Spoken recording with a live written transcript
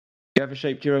You ever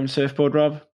shaped your own surfboard,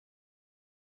 Rob?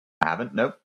 I haven't,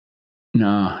 nope.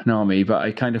 No, not me, but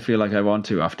I kind of feel like I want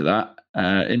to after that.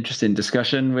 Interesting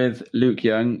discussion with Luke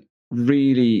Young,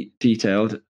 really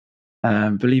detailed.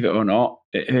 Believe it or not,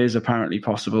 it is apparently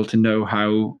possible to know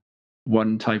how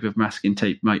one type of masking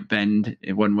tape might bend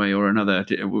in one way or another.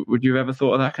 Would you have ever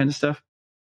thought of that kind of stuff?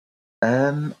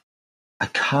 I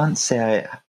can't say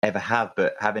I ever have,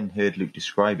 but having heard Luke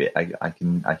describe it, I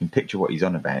can picture what he's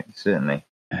on about, certainly.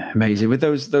 Amazing. With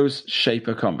those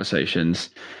shaper conversations,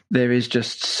 there is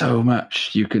just so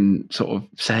much you can sort of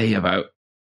say about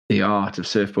the art of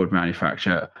surfboard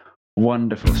manufacture.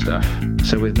 Wonderful stuff.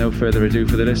 So with no further ado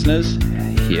for the listeners,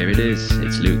 here it is.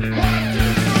 It's Luke.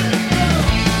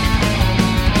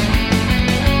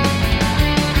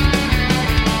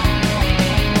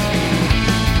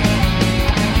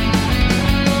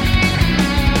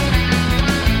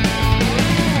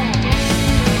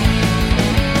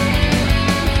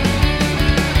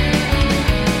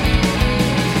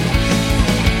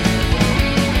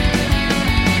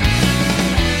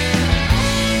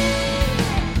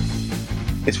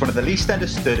 It's one of the least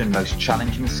understood and most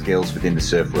challenging skills within the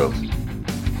surf world.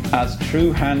 As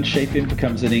true hand shaping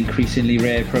becomes an increasingly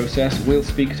rare process, we'll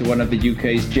speak to one of the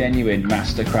UK's genuine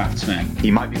master craftsmen.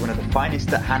 He might be one of the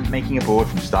finest at hand making a board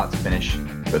from start to finish,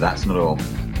 but that's not all.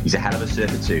 He's a hell of a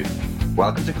surfer too.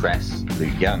 Welcome to Crest,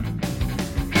 Luke Young.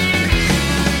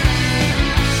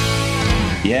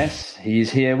 Yes,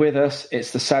 he's here with us.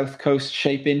 It's the South Coast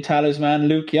shaping talisman,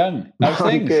 Luke Young. How's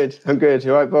things? I'm good.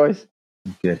 You all right, boys?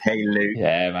 Good. Hey, Luke.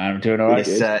 Yeah, man, I'm doing all right.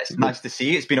 It's nice to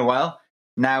see you. It's been a while.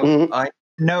 Now, I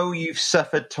know you've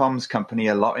suffered Tom's company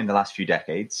a lot in the last few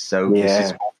decades, so this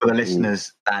is more for the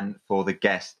listeners than for the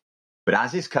guest. But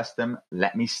as is custom,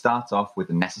 let me start off with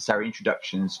the necessary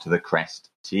introductions to the Crest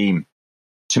team.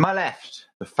 To my left,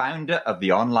 the founder of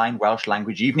the online Welsh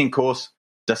language evening course,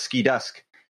 Dysgu Dusk.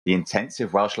 The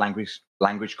intensive Welsh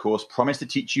language course promised to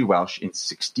teach you Welsh in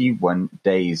 61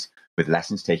 days, with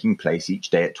lessons taking place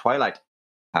each day at twilight.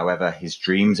 However, his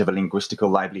dreams of a linguistical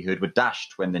livelihood were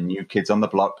dashed when the new kids on the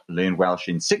block learned Welsh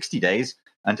in 60 days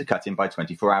and to cut in by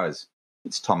 24 hours.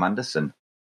 It's Tom Anderson.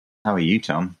 How are you,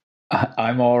 Tom?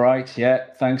 I'm all right, yeah.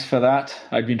 Thanks for that.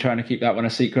 I've been trying to keep that one a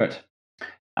secret.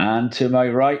 And to my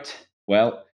right,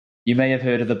 well, you may have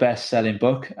heard of the best-selling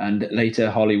book and later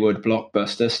Hollywood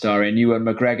blockbuster starring Ewan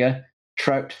McGregor,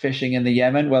 Trout Fishing in the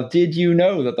Yemen. Well, did you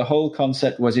know that the whole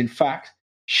concept was, in fact,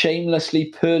 shamelessly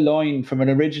purloined from an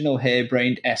original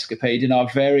harebrained escapade in our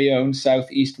very own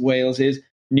southeast Wales's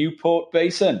Newport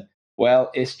Basin? Well,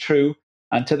 it's true,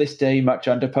 and to this day much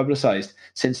under-publicised,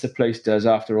 since the place does,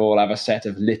 after all, have a set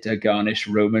of litter-garnished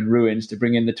Roman ruins to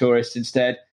bring in the tourists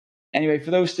instead. Anyway,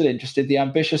 for those still interested, the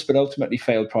ambitious but ultimately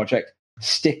failed project,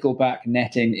 Stickleback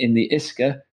Netting in the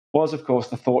Iska, was, of course,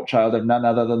 the thought child of none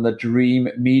other than the dream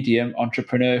medium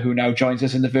entrepreneur who now joins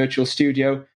us in the virtual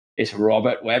studio. It's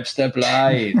Robert Webster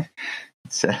Blythe.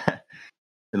 It's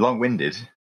long-winded.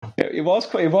 It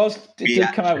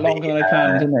did come out longer than I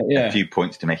planned, didn't it? Yeah. A few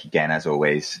points to make again, as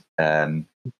always.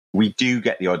 We do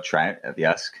get the odd trout at the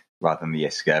Usk rather than the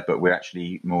Iska, but we're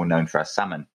actually more known for our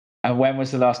salmon. And when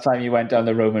was the last time you went down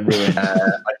the Roman ruins? I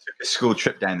took a school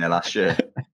trip down there last year.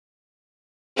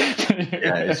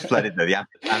 Yeah, it's flooded though. The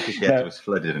amphitheatre was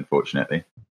flooded, unfortunately.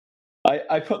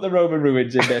 I put the Roman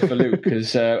ruins in there for Luke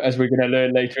because, as we're going to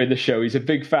learn later in the show, he's a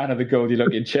big fan of the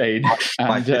Goldie-looking chain.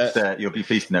 My sister, you'll be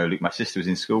pleased to know, Luke, my sister was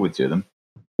in school with two of them.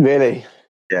 Really?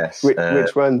 Yes. Which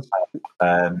ones?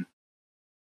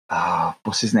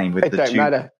 What's his name? It don't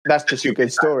matter. That's just a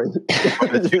good story.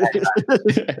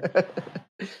 The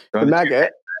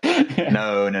maggot?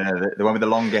 No. The one with the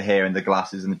longer hair and the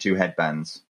glasses and the two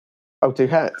headbands. Oh, two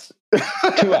hats.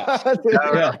 Two hats. No, two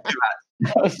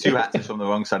hats. Two hats is from the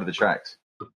wrong side of the tracks.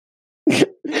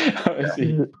 I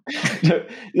see.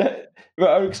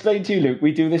 I'll explain to you, Luke.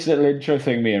 We do this little intro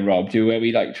thing, me and Rob do, where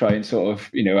we like try and sort of,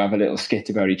 have a little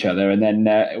skit about each other. And then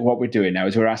what we're doing now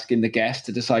is we're asking the guest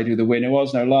to decide who the winner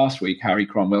was. Now, last week, Harry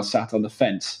Cromwell sat on the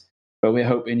fence, but we're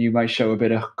hoping you might show a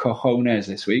bit of cojones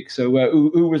this week. So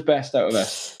who was best out of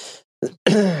us?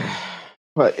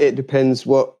 Well, it depends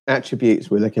what attributes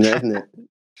we're looking at, isn't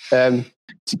it?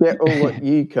 To get all what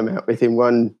you come out with in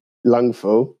one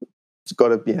lungful, it's got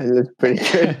to be pretty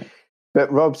good.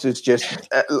 But Rob's is just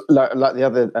like the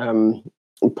other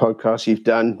podcasts you've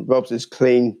done. Rob's is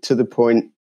clean, to the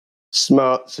point,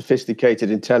 smart,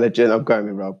 sophisticated, intelligent. I'm going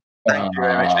with Rob. Thank you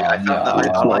very much. I thought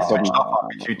that I switched off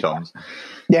after two Toms.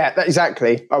 Yeah,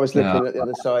 exactly. I was looking at the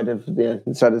other side of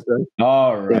the sun.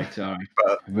 All right.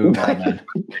 Move on then.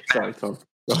 Sorry, Tom.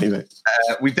 Sorry, mate.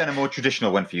 We've done a more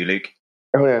traditional one for you, Luke.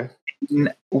 Oh, yeah.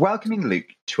 In welcoming Luke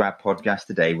to our podcast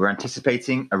today, we're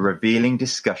anticipating a revealing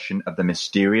discussion of the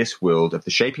mysterious world of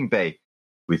the Shaping Bay.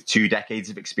 With 2 decades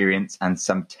of experience and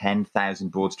some 10,000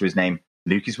 boards to his name,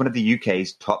 Luke is one of the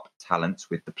UK's top talents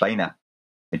with the planer,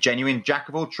 a genuine jack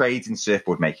of all trades in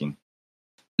surfboard making.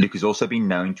 Luke has also been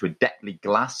known to adeptly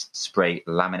glass, spray,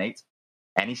 laminate,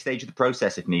 any stage of the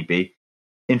process if need be.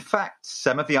 In fact,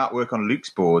 some of the artwork on Luke's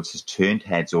boards has turned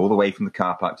heads all the way from the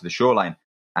car park to the shoreline,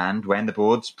 and when the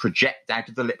boards project out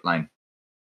of the lip line.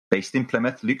 Based in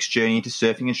Plymouth, Luke's journey into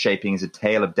surfing and shaping is a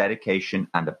tale of dedication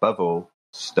and, above all,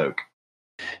 stoke.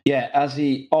 Yeah, as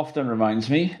he often reminds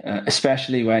me,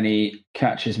 especially when he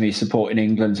catches me supporting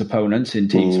England's opponents in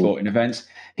team sporting events,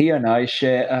 he and I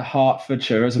share a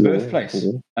Hertfordshire as a birthplace.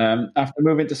 After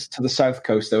moving to the South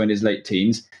Coast, though, in his late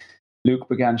teens, Luke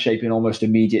began shaping almost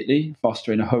immediately,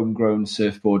 fostering a homegrown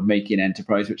surfboard making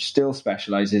enterprise which still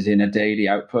specialises in a daily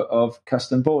output of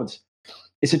custom boards.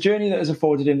 It's a journey that has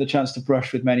afforded him the chance to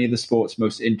brush with many of the sport's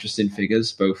most interesting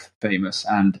figures, both famous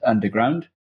and underground.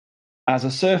 As a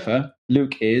surfer,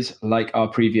 Luke is, like our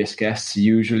previous guests,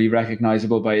 usually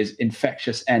recognisable by his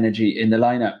infectious energy in the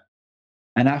lineup.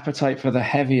 An appetite for the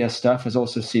heavier stuff has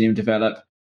also seen him develop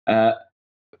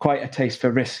quite a taste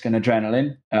for risk and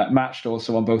adrenaline, matched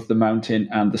also on both the mountain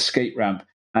and the skate ramp.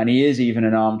 And he is even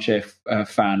an armchair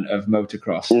fan of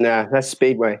motocross. Nah, that's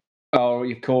Speedway. Oh,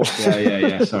 of course.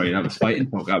 Yeah. Sorry, that was fighting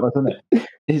talk, wasn't it?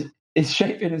 His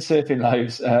shaping and surfing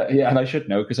lives, and I should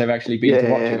know because I've actually been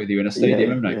to watch it with you in a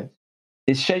stadium, haven't I?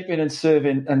 His shaping and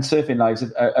surfing lives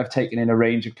have taken in a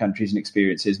range of countries and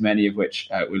experiences, many of which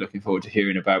we're looking forward to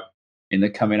hearing about in the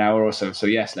coming hour or so. So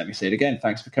yes, let me say it again.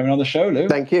 Thanks for coming on the show, Lou.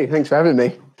 Thank you. Thanks for having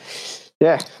me.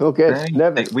 Yeah, all good. I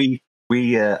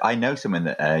know someone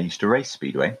that used to race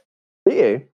Speedway. Do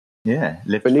you? Yeah,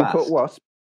 lived when fast. Newport Wasp?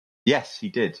 Yes, he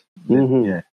did. Mm-hmm.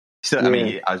 Yeah. Still, I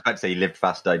mean, I was about to say he lived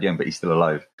fast, died young, but he's still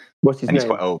alive. What's his name? He's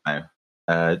quite old now.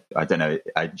 I don't know.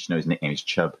 I just know his nickname is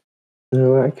Chubb.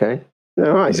 Oh, okay.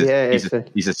 All right.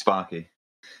 He's a Sparky.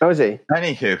 Oh, is he?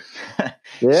 Anywho,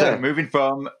 so moving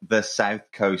from the South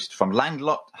Coast, from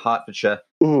landlocked Hertfordshire,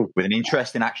 with an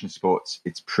interest in action sports,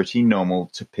 it's pretty normal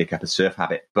to pick up a surf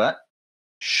habit, but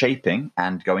shaping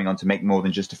and going on to make more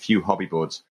than just a few hobby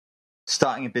boards,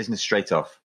 starting a business straight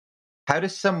off. How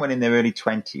does someone in their early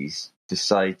 20s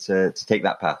decide to take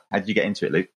that path? How did you get into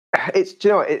it, Luke?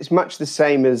 It's much the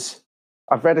same as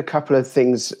I've read a couple of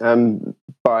things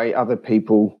by other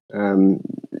people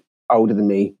older than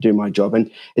me doing my job, and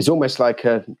it's almost like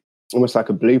a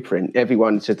blueprint.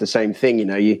 Everyone said the same thing.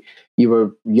 You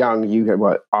were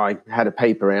young. I had a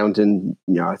paper round, and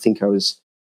I think I was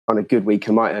on a good week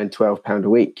I might earn £12 a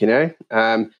week.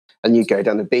 And you go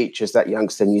down the beach as that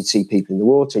youngster, and you'd see people in the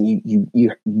water, and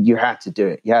you had to do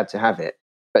it. You had to have it.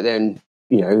 But then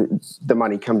the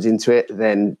money comes into it.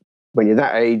 Then when you're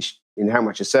that age, how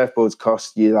much a surfboards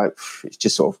cost, you're like, it's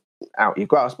just sort of out your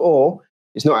grasp, or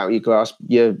it's not out your grasp.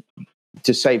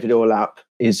 To save it all up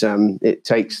is it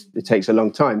takes a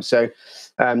long time. So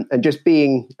and just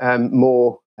being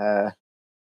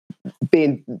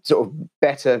being sort of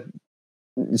better.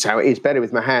 That's how it is, better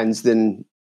with my hands than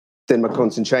my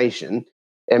concentration.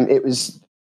 It was,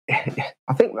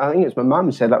 I think it was my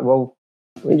mum said, like, well,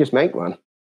 we just make one.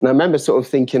 And I remember sort of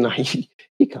thinking, like,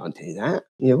 you can't do that.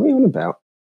 What are you on about?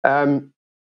 And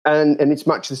it's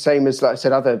much the same as, like I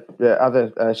said,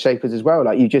 other shapers as well.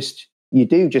 Like you just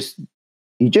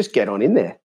get on in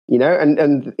there,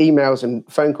 and emails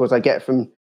and phone calls I get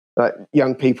from like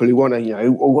young people who want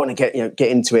to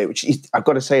get into it, which I've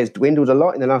got to say has dwindled a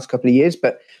lot in the last couple of years.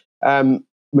 But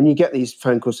when you get these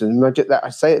phone calls, and I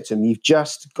say it to them, you've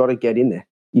just got to get in there.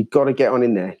 You've got to get on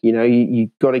in there.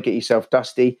 You've got to get yourself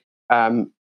dusty.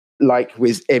 Like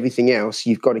with everything else,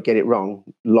 you've got to get it wrong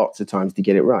lots of times to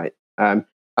get it right.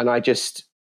 And I just,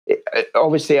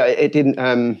 obviously, I didn't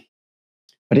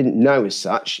know as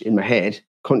such in my head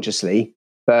consciously,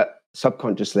 but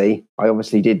subconsciously, I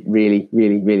obviously did really,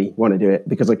 really, really want to do it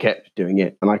because I kept doing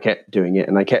it and I kept doing it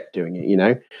and I kept doing it.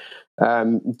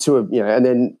 And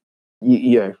then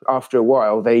after a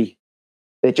while,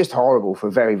 they're just horrible for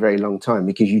a very, very long time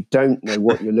because you don't know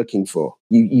what you're looking for.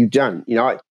 You don't.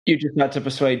 You just had to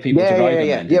persuade people to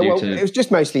ride them. It was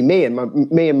just mostly me and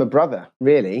my brother,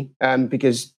 really,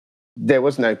 because there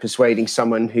was no persuading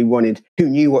someone who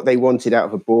knew what they wanted out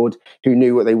of a board, who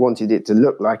knew what they wanted it to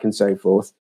look like, and so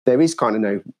forth. There is kind of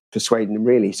no persuading them,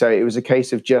 really. So it was a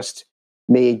case of just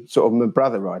me, sort of my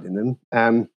brother riding them,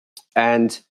 and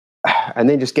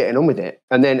then just getting on with it.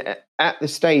 And then at the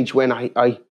stage when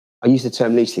I use the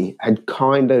term loosely, had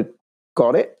kind of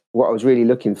got it, what I was really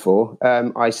looking for,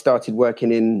 I started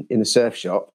working in a surf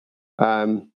shop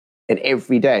And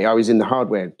every day I was in the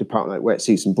hardware department, like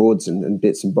wetsuits and boards and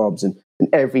bits and bobs. And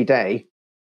every day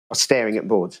I was staring at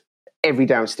boards. Every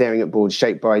day I was staring at boards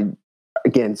shaped by,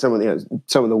 again, some of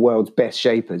the world's best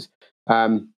shapers.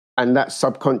 And that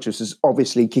subconscious is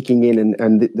obviously kicking in,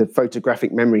 and the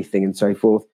photographic memory thing and so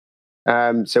forth.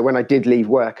 So when I did leave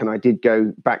work and I did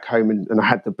go back home and I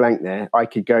had the blank there, I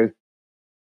could go,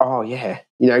 oh yeah.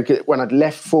 When I'd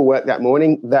left for work that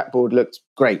morning, that board looked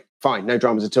great, fine, no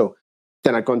dramas at all.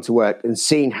 Then I'd gone to work and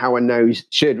seen how a nose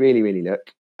should really, really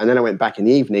look. And then I went back in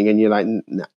the evening and you're like,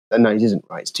 no, the nose isn't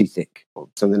right. It's too thick or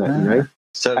something like,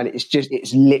 So, and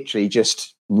it's literally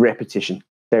just repetition.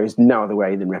 There is no other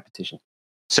way than repetition.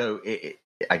 So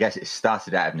I guess it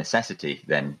started out of necessity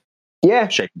then. Yeah.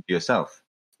 Shaping for yourself.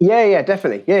 Yeah,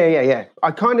 definitely. Yeah.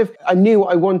 I knew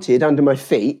what I wanted under my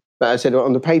feet, but I said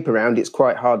on the paper round, it's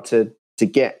quite hard to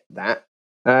get that.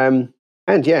 And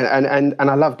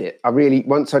I loved it. I really,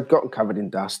 once I'd gotten covered in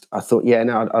dust, I thought,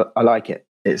 I like it.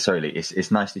 It's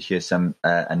nice to hear some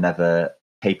another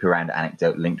paper round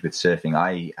anecdote linked with surfing.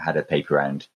 I had a paper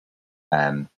round,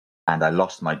 and I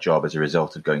lost my job as a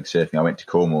result of going surfing. I went to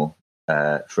Cornwall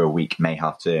for a week, May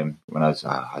half term, when I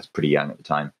was pretty young at the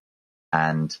time,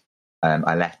 and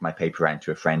I left my paper round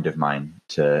to a friend of mine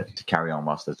to carry on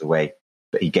whilst I was away.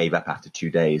 But he gave up after 2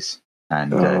 days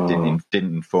and didn't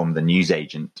inform the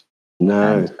newsagent.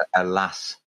 No. And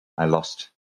alas, I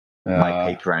lost my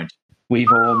paper round. We've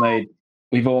all made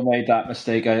that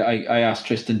mistake. I asked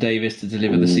Tristan Davis to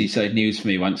deliver the Seaside News for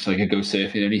me once so I could go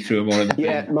surfing, and he threw them all in the bin.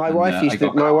 Yeah, my wife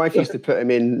used to put them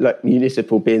in like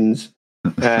municipal bins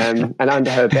and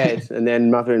under her bed. And then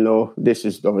mother-in-law,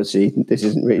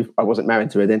 I wasn't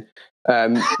married to her then.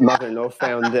 Mother-in-law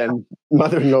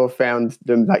found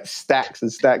them like stacks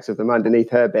and stacks of them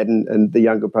underneath her bed and the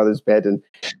younger brother's bed, and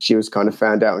she was kind of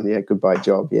found out, and goodbye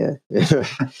job. Yeah. So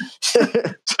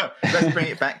let's bring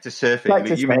it back to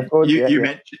surfing.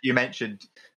 You mentioned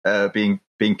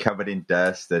being covered in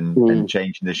dust and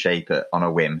changing the shape on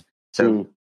a whim. So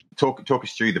talk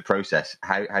us through the process.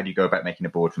 How do you go about making a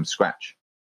board from scratch?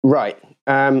 Right.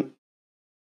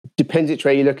 Depends which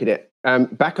way you look at it.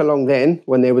 Back along then,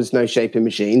 when there was no shaping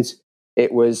machines,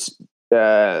 it was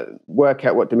work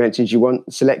out what dimensions you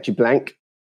want, select your blank,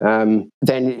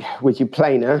 then with your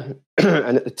planer.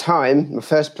 And at the time, the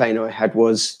first planer I had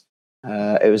was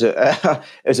it was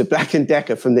a Black &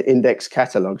 Decker from the Index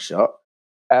catalogue shop.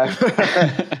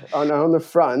 On the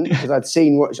front, because I'd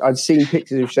seen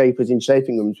pictures of shapers in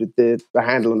shaping rooms with the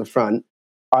handle on the front.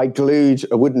 I glued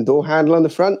a wooden door handle on the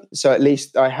front, so at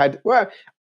least I had. Well,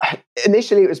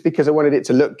 initially it was because I wanted it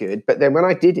to look good, but then when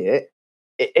I did it,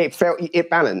 it felt it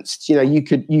balanced. You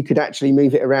could actually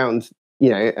move it around.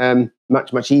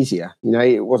 Much easier.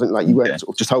 It wasn't like you weren't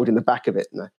sort of just holding the back of it.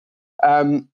 No.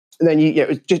 And then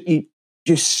you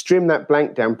just trim that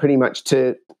blank down pretty much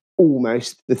to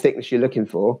almost the thickness you're looking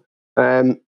for.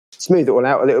 Smooth it all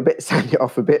out a little bit, sand it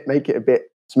off a bit, make it a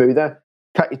bit smoother.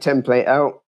 Cut your template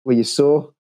out with your saw.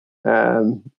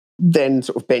 Then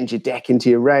sort of bend your deck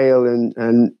into your rail and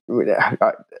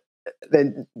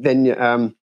then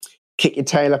kick your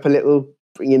tail up a little,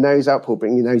 bring your nose up or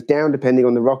bring your nose down, depending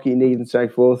on the rock you need and so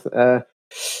forth.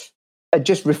 And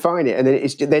just refine it, and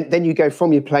then then you go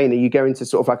from your planer, you go into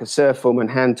sort of like a surf form and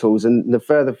hand tools, and the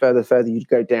further you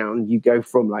go down, you go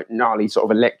from like gnarly sort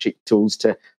of electric tools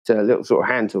to little sort of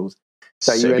hand tools.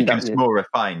 So you end up more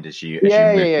refined as you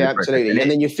absolutely. And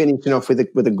then you're finishing off with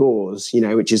a gauze,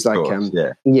 which is like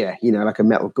like a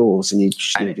metal gauze, and you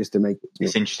just to make it.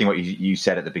 It's interesting what you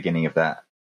said at the beginning of that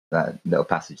little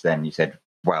passage. Then you said,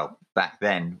 "Well, back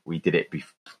then we did it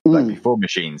before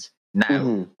machines.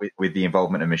 Now with the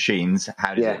involvement of machines,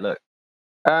 how does it look?"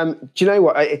 Do you know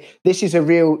what? This is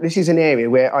an area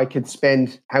where I could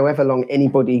spend however long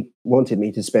anybody wanted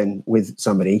me to spend with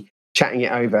somebody, chatting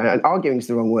it over, and arguing is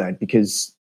the wrong word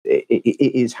because it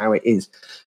is how it is.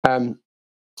 But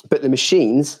the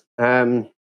machines, they're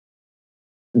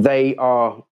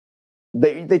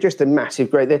just a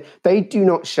massive great. They do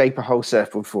not shape a whole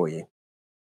surfboard for you.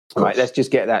 Right, let's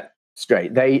just get that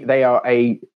straight.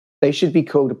 They should be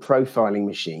called a profiling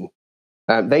machine.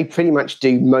 They pretty much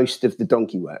do most of the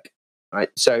donkey work, right?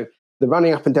 So the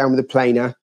running up and down with the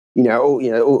planer,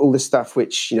 all the stuff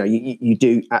which you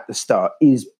do at the start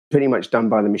is pretty much done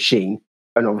by the machine,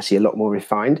 and obviously a lot more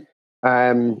refined.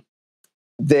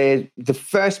 The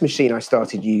first machine I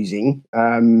started using,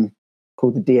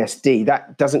 called the DSD,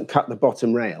 that doesn't cut the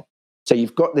bottom rail. So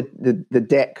you've got the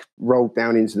deck rolled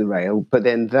down into the rail, but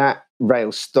then that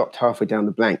rail stopped halfway down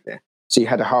the blank there. So you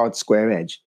had a hard square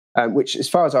edge, which as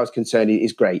far as I was concerned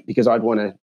is great, because I'd want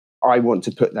to I want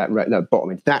to put that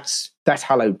bottom in. That's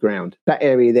hallowed ground. That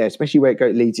area there, especially where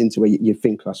it leads into where your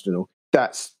fin cluster and all.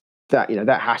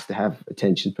 That has to have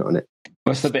attention put on it.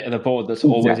 What's the bit of the board that's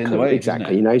always in the way?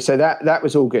 Exactly. So that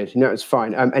was all good. It's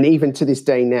fine. And even to this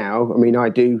day now, I mean, I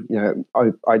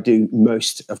do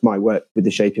most of my work with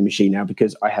the shaping machine now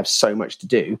because I have so much to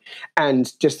do.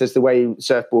 And just as the way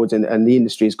surfboards and the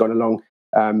industry has gone along,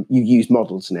 you use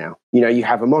models now. You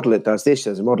have a model that does this,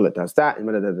 there's a model that does that, and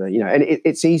and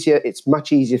it's easier. It's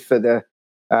much easier for the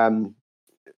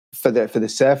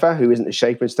surfer who isn't a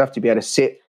shaper and stuff to be able to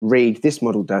sit, read. This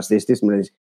model does this. This model is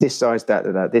this size, that,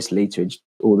 this literage,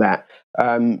 all that.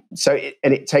 So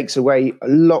it takes away a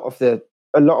lot of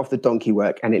the donkey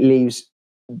work, and it leaves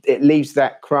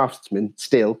that craftsman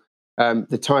still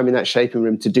the time in that shaping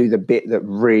room to do the bit that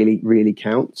really, really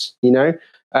counts.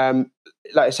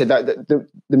 Like I said, the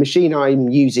machine I'm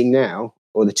using now,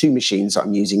 or the two machines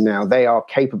I'm using now, they are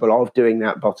capable of doing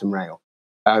that bottom rail,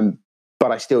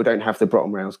 but I still don't have the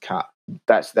bottom rails cut.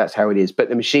 That's how it is. But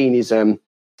the machine is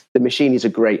a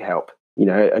great help.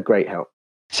 A great help.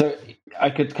 So I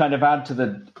could kind of add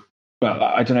to well,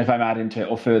 I don't know if I'm adding to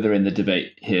it or further in the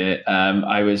debate here.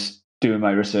 I was doing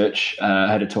my research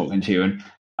ahead of talking to you, and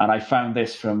I found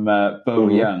this from Bo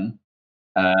Young,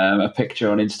 a picture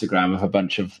on Instagram of a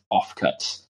bunch of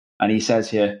offcuts. And he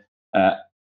says here,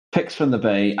 pics from the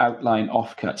bay, outline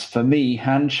offcuts. For me,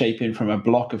 hand shaping from a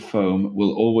block of foam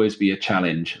will always be a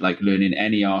challenge, like learning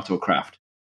any art or craft.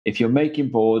 If you're making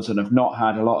boards and have not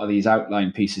had a lot of these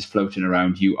outline pieces floating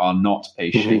around, you are not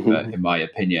a shaper, in my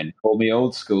opinion. Call me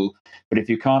old school, but if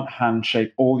you can't hand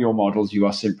shape all your models, you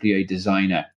are simply a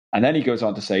designer. And then he goes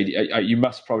on to say, you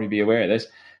must probably be aware of this,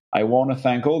 I want to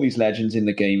thank all these legends in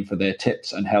the game for their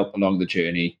tips and help along the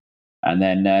journey. And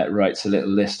then writes a little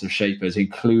list of shapers,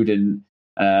 including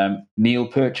Neil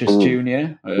Purchase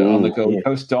Jr. On the Gold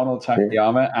Coast, Donald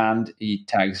Takayama, and he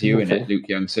tags you in it, Luke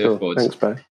Young Surfboards. Thanks,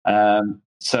 bro.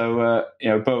 So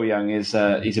Bo Young is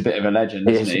he's a bit of a legend,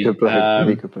 isn't he? He's a good bloke.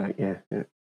 Really good bloke, yeah.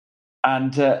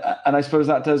 And I suppose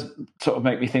that does sort of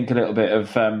make me think a little bit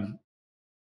of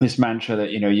this mantra that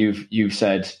you've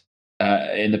said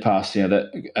in the past,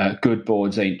 that good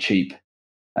boards ain't cheap,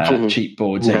 cheap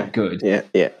boards ain't good.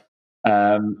 Yeah.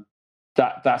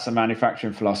 That's a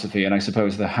manufacturing philosophy, and I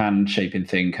suppose the hand shaping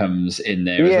thing comes in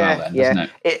there as well, then, doesn't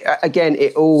it?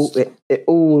 It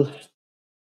all.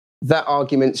 That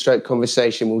argument stroke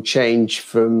conversation will change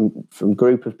from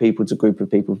group of people to group of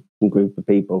people from group of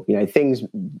people. Things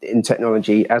in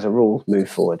technology as a rule move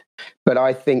forward. But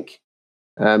I think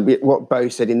what Bo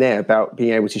said in there about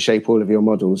being able to shape all of your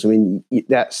models, I mean,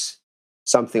 that's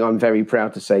something I'm very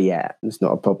proud to say, it's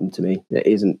not a problem to me. It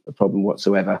isn't a problem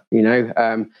whatsoever.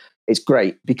 It's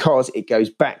great because it goes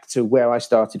back to where I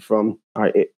started from.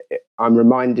 I'm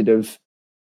reminded of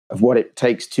what it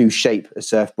takes to shape a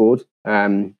surfboard.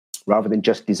 Rather than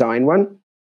just design one.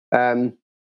 But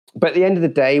at the end of the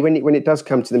day, when it does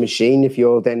come to the machine, if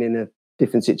you're then in a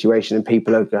different situation and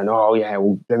people are going,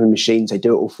 them machines, they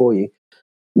do it all for you.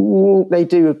 They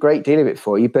do a great deal of it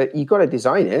for you, but you've got to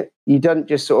design it. You don't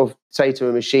just sort of say to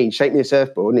a machine, shape me a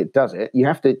surfboard, and it does it.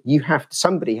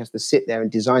 Somebody has to sit there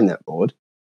and design that board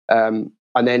and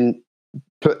then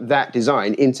put that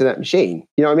design into that machine.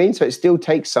 You know what I mean? So it still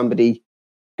takes somebody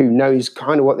who knows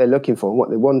kind of what they're looking for and what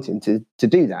they're wanting to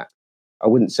do that. I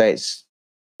wouldn't say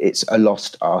it's a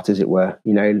lost art, as it were.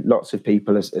 Lots of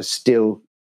people are still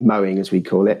mowing, as we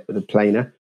call it, with a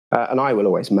planer. And I will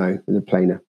always mow with a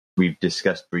planer. We've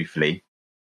discussed briefly,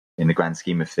 in the grand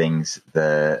scheme of things,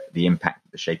 the impact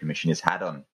that the shaping machine has had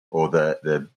on, or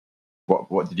the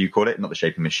what did you call it? Not the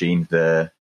shaping machine,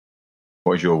 what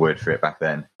was your word for it back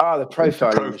then? The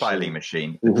profiling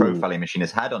machine. The profiling machine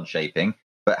has had on shaping.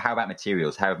 But how about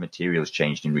materials? How have materials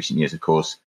changed in recent years? Of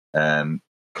course,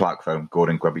 Clark foam,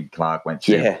 Gordon Grubby Clark went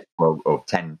through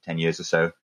 10 years or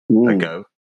so ago.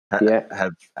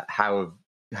 How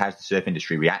has the surf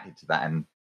industry reacted to that? And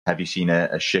have you seen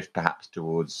a shift perhaps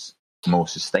towards more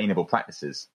sustainable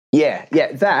practices? Yeah.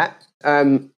 That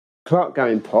Clark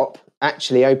going pop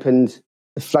actually opened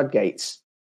the floodgates,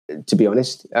 to be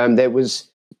honest. There was...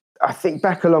 I think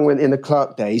back along in the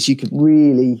Clark days, you could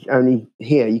really only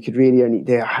there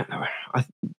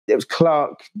was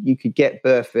Clark, you could get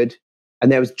Burford,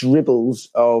 and there was dribbles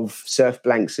of Surf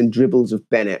Blanks and dribbles of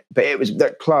Bennett. But it was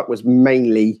that Clark was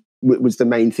the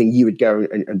main thing you would go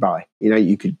and buy.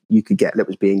 You could get that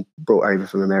was being brought over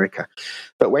from America.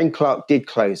 But when Clark did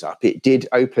close up, it did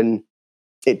open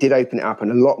it up,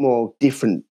 and a lot more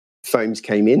different foams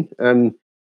came in.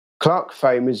 Clark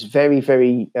foam was very,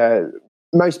 very.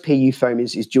 Most PU foam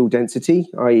is dual density.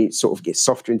 I sort of get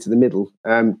softer into the middle.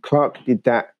 Clark did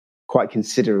that quite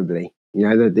considerably. You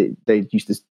know, they used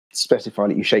to specify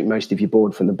that you shape most of your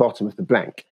board from the bottom of the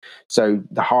blank. So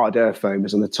the hard earth foam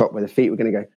was on the top where the feet were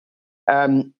going to go.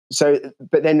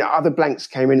 But then other blanks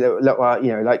came in that were,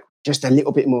 you know, like just a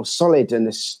little bit more solid, and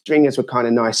the stringers were kind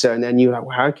of nicer. And then you were like,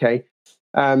 wow, okay.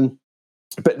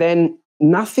 But then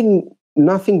nothing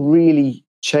really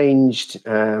changed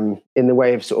in the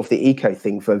way of sort of the eco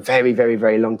thing for a very, very,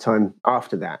 very long time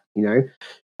after that. You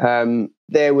know,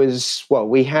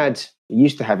 we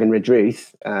used to have in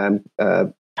Redruth,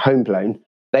 home blown.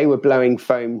 They were blowing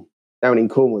foam down in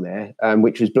Cornwall there,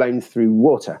 which was blown through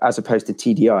water as opposed to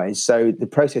TDIs. So the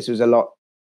process was a lot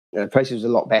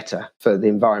better for the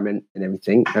environment and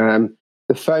everything.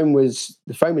 The foam was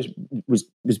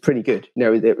pretty good. You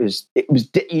know,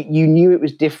 you knew it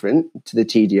was different to the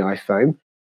TDI foam,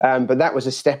 but that was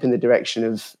a step in the direction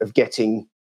of getting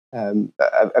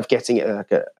it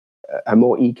like a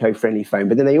more eco-friendly foam.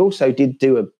 But then they also did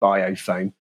do a bio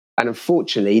foam, and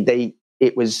unfortunately,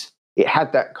 it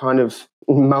had that kind of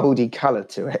moldy color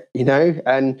to it, you know.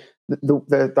 And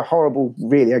the horrible,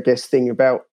 really, I guess, thing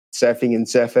about surfing and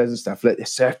surfers and stuff, look, the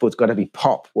surfboard's got to be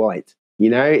pop white. You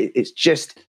know, it's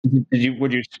just. Would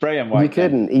you spray them white? You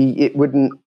couldn't. It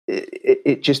wouldn't.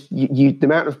 It just the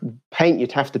amount of paint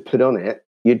you'd have to put on it.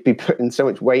 You'd be putting so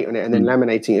much weight on it, and then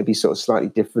laminating it would be sort of slightly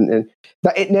different. And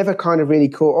that it never kind of really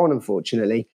caught on,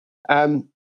 unfortunately.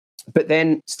 But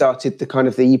then started the kind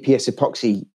of the EPS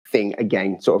epoxy thing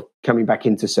again, sort of coming back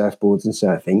into surfboards and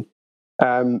surfing.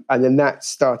 And then that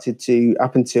started to,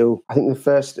 up until I think the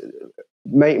first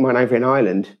mate of mine over in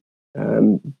Ireland,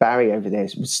 Barry over there,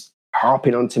 was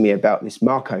harping on to me about this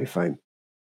Marco foam,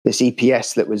 this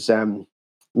EPS that was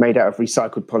made out of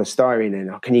recycled polystyrene.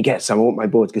 And can you get some? I want my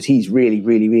boards, because he's really,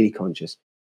 really, really conscious.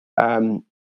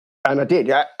 And I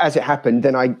did. As it happened,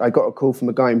 then I got a call from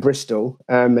a guy in Bristol,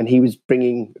 and he was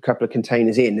bringing a couple of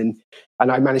containers in,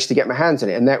 and I managed to get my hands on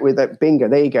it. And that bingo,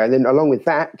 there you go. And then along with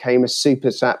that came a Super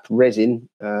Sap resin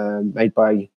made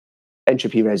by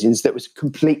Entropy Resins that was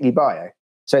completely bio.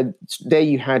 So there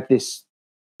you had this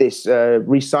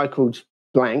recycled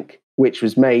blank, which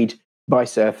was made by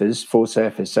surfers for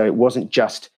surfers. So it wasn't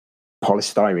just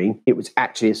polystyrene; it was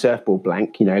actually a surfboard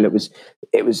blank. You know, it was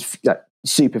like,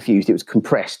 super fused. It was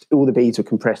compressed. All the beads were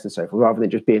compressed and so forth, rather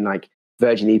than just being like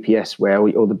virgin EPS, where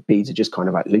all the beads are just kind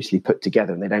of like loosely put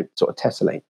together and they don't sort of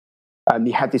tessellate.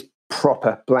 You had this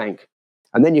proper blank,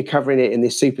 and then you're covering it in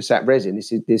this Super Sap resin.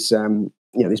 This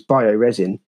bio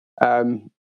resin, and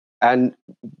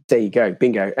there you go,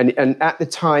 bingo. And at the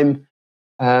time,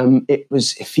 it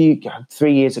was 3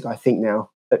 years ago, I think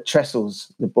now, at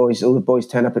Trestles. All the boys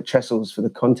turned up at Trestles for the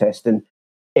contest, and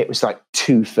it was like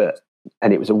 2 foot.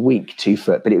 And it was a weak 2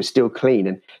 foot, but it was still clean.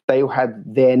 And they all had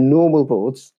their normal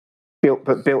boards built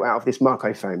out of this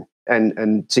Marco foam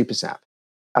and Super Sap.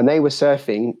 And they were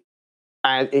surfing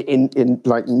in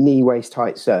like knee waist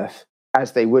height surf,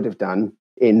 as they would have done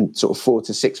in sort of 4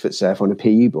 to 6 foot surf on a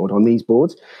PU board on these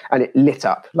boards. And it lit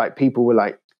up. Like, people were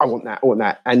like, I want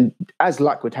that. And as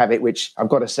luck would have it, which I've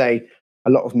got to say, a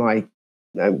lot of my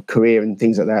career and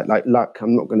things like that, like luck,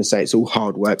 I'm not going to say it's all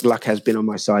hard work. Luck has been on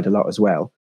my side a lot as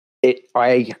well.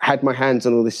 I had my hands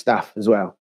on all this stuff as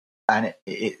well. And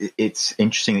it's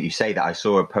interesting that you say that. I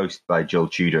saw a post by Joel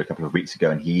Tudor a couple of weeks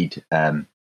ago, and he'd dug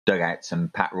out some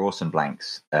Pat Rawson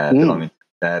blanks belonging,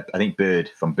 I think Bird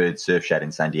from Bird Surf Shed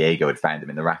in San Diego had found them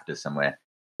in the rafters somewhere.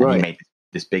 And right. He made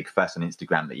this big fuss on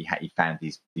Instagram that he found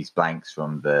these blanks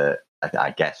from the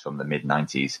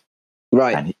mid-90s.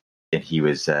 Right. And he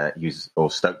was all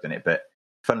stoked on it. But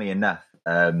funnily enough,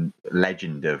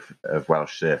 legend of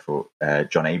Welsh surf,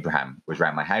 John Abraham, was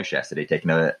around my house yesterday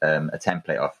taking a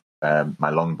template off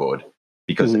my longboard,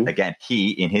 because again,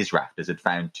 he in his rafters had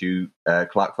found 2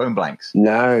 Clark foam blanks.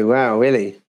 No, wow,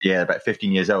 really? Yeah, about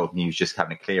 15 years old, and he was just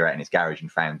having a clear out in his garage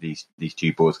and found these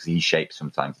 2 boards, because he shapes from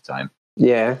time to time.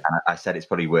 Yeah. And I said it's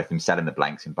probably worth him selling the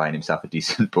blanks and buying himself a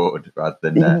decent board rather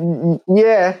than.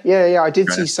 Yeah. I did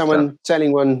see someone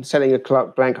selling a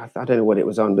Clark blank. I don't know what it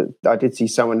was on, but I did see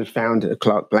someone had found a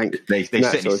Clark blank. They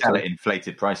certainly sell at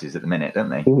inflated prices at the minute, don't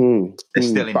they? Mm-hmm. They're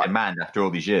still in demand after all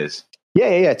these years.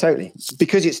 Yeah, totally.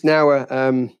 Because it's now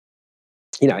a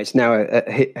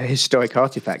historic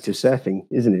artifact of surfing,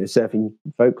 isn't it? Surfing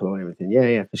folklore and everything.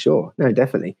 Yeah, for sure. No,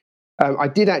 definitely. I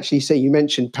did actually see, you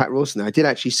mentioned Pat Rawson. I did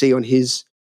actually see on his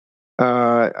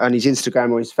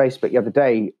Instagram or his Facebook the other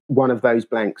day one of those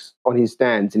blanks on his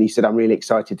stands, and he said, "I'm really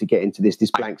excited to to get into this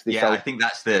blanks." I think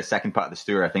that's the second part of the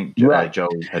story. I think Joel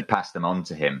had passed them on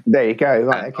to him. There you go.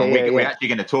 Right, okay. We're actually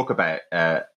going to talk about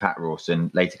Pat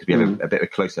Rawson later, because we have a bit of a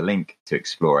closer link to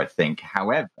explore, I think.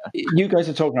 However, you guys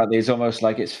are talking about these almost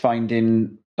like it's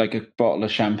finding like a bottle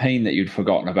of champagne that you'd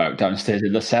forgotten about downstairs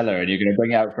in the cellar, and you're going to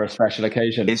bring it out for a special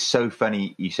occasion. It's so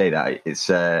funny you say that.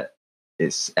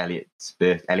 It's Elliot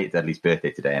Dudley's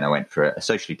birthday today, and I went for a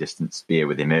socially distanced beer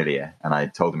with him earlier, and I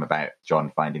told him about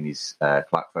John finding these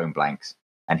Clark foam blanks,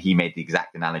 and he made the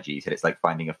exact analogy. He said it's like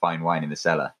finding a fine wine in the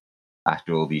cellar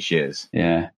after all these years.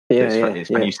 Yeah. It's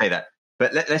funny you say that.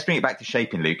 But let's bring it back to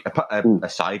shaping, Luke.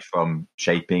 Aside from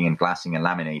shaping and glassing and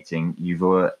laminating, you've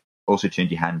also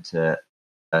turned your hand to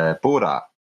board art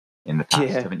in the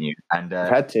past, haven't you? And I've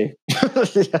had to.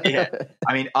 Yeah,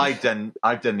 I mean, I've done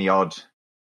the odd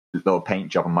little paint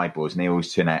job on my boards, and they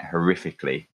always turn out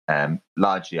horrifically.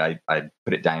 Largely, I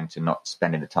put it down to not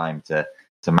spending the time to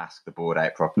mask the board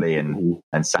out properly and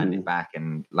sand it back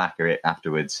and lacquer it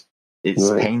afterwards. It's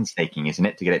painstaking, isn't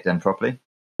it, to get it done properly?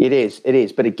 It is.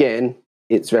 But again,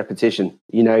 it's repetition.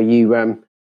 You know,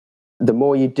 the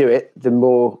more you do it, the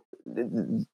more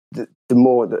you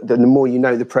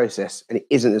know the process, and it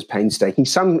isn't as painstaking.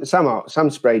 Some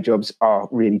spray jobs are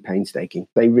really painstaking.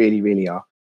 They really, really are.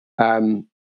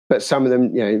 But some of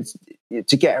them, you know,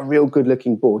 to get a real good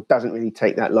looking board doesn't really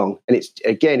take that long. And it's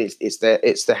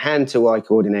the hand to eye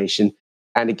coordination.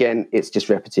 And again, it's just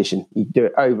repetition. You do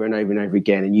it over and over and over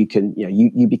again, and you can, you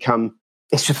know, you become.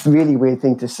 It's a really weird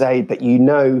thing to say, but you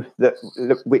know that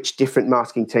which different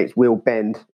masking tapes will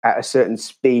bend at a certain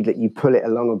speed that you pull it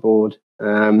along a board.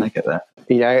 I get that.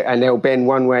 You know, and they'll bend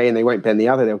one way and they won't bend the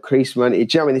other. They'll crease one. You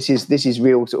know, I mean, this is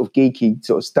real sort of geeky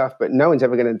sort of stuff. But no one's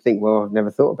ever going to think, well, I've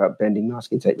never thought about bending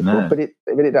masking tape before. No. But it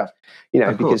does. You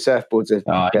know, because surfboards are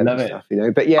bent stuff. You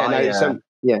know, but yeah,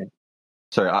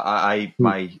 Sorry,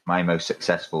 my most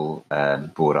successful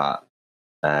board art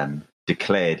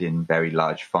declared in very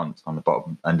large font on the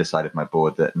bottom underside of my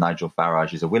board that Nigel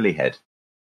Farage is a willy head.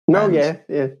 No, yeah.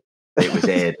 It was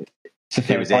aired.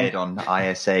 It was aired on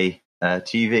ISA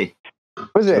TV.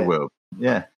 Was it? The world.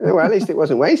 Yeah. Well, at least it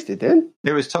wasn't wasted then.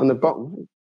 It was top on the bottom.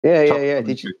 Yeah.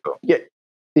 Did you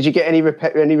get any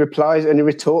replies, any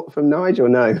retort from Nigel?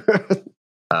 No.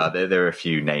 There are a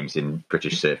few names in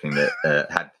British surfing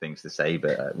that had things to say,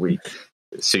 but we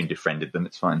soon defriended them.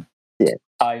 It's fine. Yeah.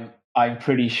 I'm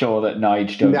pretty sure that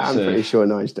Nige don't surf. I'm pretty sure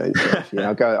Nige don't surf. Yeah,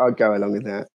 I'll go along with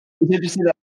that. It's interesting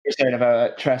that you're saying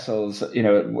about trestles. You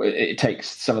know, it takes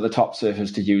some of the top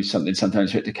surfers to use something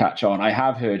sometimes for it to catch on. I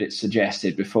have heard it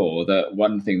suggested before that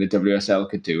one thing the WSL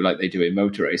could do, like they do in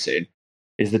motor racing,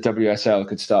 is the WSL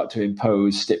could start to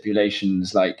impose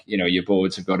stipulations like, you know, your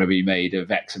boards have got to be made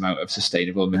of X amount of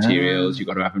sustainable materials. You've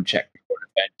got to have them checked before an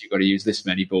event. You've got to use this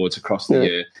many boards across the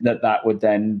year. That would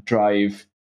then drive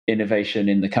innovation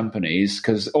in the companies,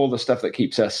 because all the stuff that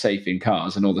keeps us safe in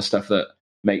cars and all the stuff that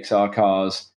makes our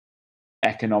cars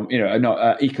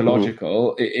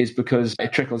ecological is because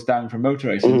it trickles down from motor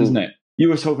racing, doesn't it? You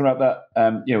were talking about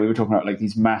that. We were talking about like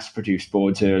these mass-produced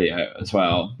boards earlier as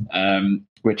well,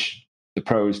 which the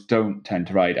pros don't tend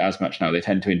to ride as much now. They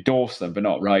tend to endorse them, but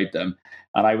not ride them.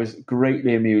 And I was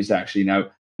greatly amused, actually. Now,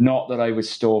 not that I was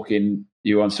stalking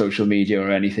you on social media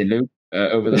or anything, Luke,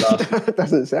 over the last...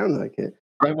 Doesn't sound like it.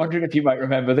 I'm wondering if you might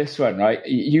remember this one, right?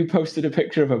 You posted a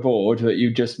picture of a board that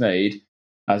you just made,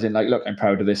 as in, like, look, I'm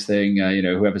proud of this thing,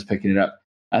 whoever's picking it up.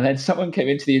 And then someone came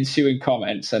into the ensuing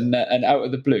comments and out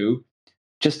of the blue,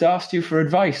 just asked you for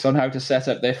advice on how to set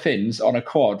up their fins on a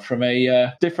quad from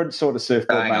a different sort of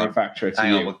surfboard manufacturer to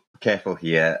you. Well, careful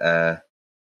here.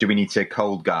 Do we need to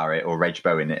cold gar it or reg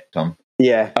bow in it, Tom?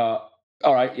 Yeah.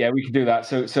 All right, yeah, we can do that.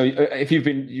 So if you've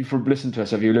listened to us,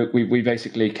 have you look? We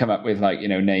basically come up with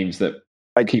names that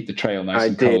keep the trail nice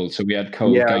and cold. So we had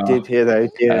cold gar. I did hear those.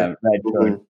 Yeah.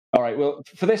 All right. Well,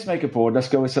 for this maker board, let's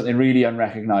go with something really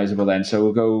unrecognizable then. So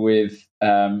we'll go with.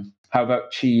 How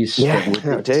about cheese string?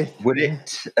 Yeah, would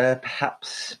it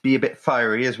perhaps be a bit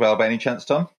fiery as well, by any chance,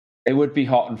 Tom? It would be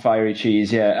hot and fiery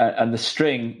cheese, yeah. And the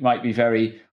string might be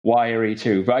very wiry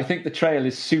too. But I think the trail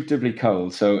is suitably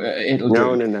cold, so it'll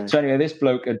do. No. So anyway, this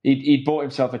bloke, he'd bought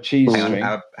himself a cheese string.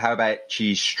 How about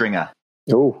cheese stringer?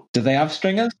 Oh. Do they have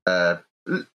stringers? Well,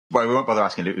 we won't bother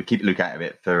asking Luke. We'll keep Luke out of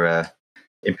it for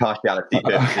impartiality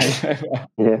purposes.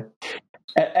 Yeah.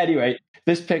 Anyway,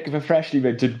 this pic of a freshly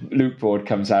minted Luke board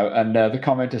comes out, and the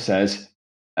commenter says,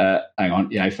 hang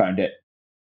on, yeah, I found it.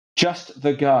 Just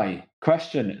the guy.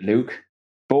 Question, Luke.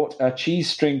 Bought a cheese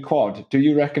string quad. Do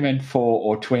you recommend 4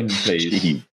 or twin,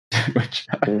 please? Which,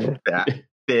 can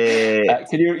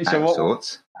you? So what?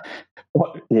 Sorts.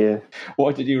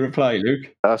 What did you reply,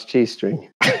 Luke? Ask cheese string.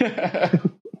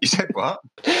 You said what?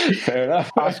 Fair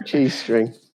enough. Ask cheese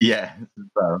string. Yeah.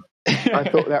 Well. I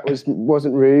thought that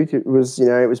wasn't rude. It was,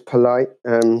 it was polite,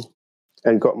 and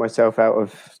got myself out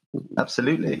of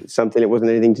absolutely something that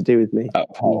wasn't anything to do with me.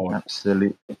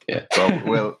 Absolutely. Yeah.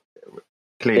 Well,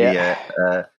 clearly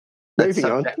moving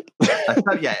on.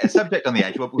 A subject on the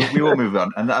edge. We will move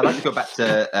on. And I'd like to go back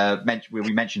to where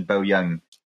we mentioned Bo Young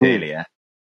earlier.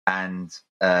 And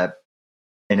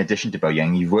in addition to Bo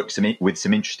Young, you've worked with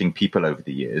some interesting people over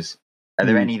the years. Are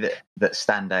there any that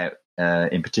stand out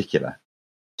in particular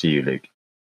to you, Luke?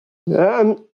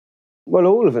 Well,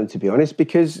 all of them, to be honest,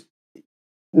 because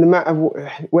no matter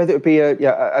whether it be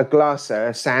a glasser,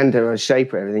 a sander, or a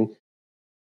shaper, everything,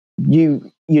 you're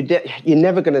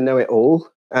never going to know it all.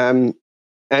 And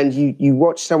you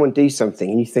watch someone do something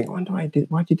and you think, why'd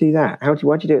you do that?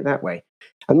 Why'd you do it that way?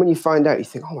 And when you find out, you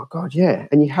think, oh my God, yeah.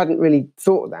 And you hadn't really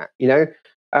thought of that, you know?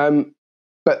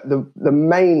 But the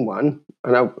main one,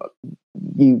 and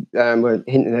you were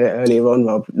hinting at it earlier on,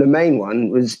 Rob, the main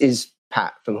one is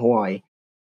Pat from Hawaii.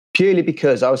 Purely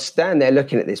because I was standing there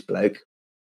looking at this bloke,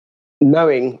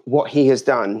 knowing what he has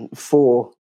done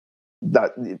for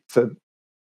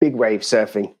big wave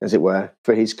surfing, as it were,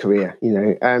 for his career, you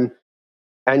know.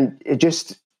 And it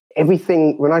just,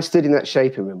 everything, when I stood in that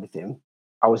shaping room with him,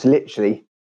 I was literally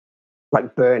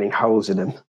like burning holes in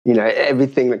him. You know,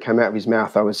 everything that came out of his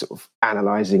mouth, I was sort of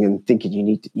analysing and thinking, you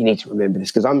need to remember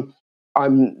this, because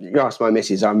you ask my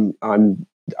missus,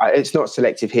 it's not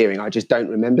selective hearing. I just don't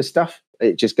remember stuff.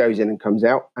 It just goes in and comes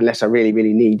out unless I really,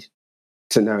 really need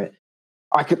to know it.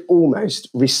 I could almost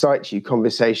recite to you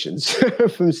conversations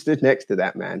from stood next to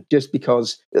that man, just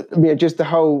because, you know, just the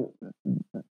whole,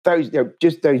 those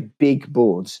big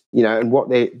boards, you know, and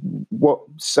what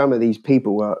some of these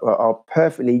people are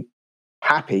perfectly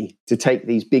happy to take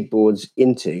these big boards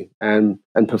into and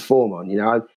perform on. You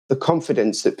know, the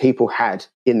confidence that people had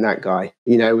in that guy,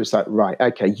 you know, was like, right,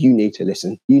 okay, you need to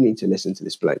listen to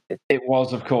this bloke. It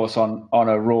was, of course, on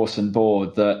a Rawson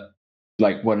board that,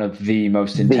 like, one of the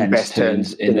most intense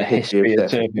turns in the history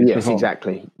of surfing. Yes,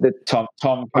 exactly. The Tom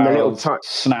Carroll's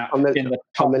snap on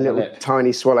the little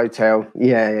tiny swallowtail.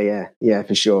 Yeah,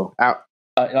 for sure. Out.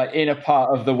 Like in a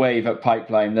part of the wave at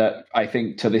Pipeline that I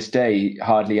think to this day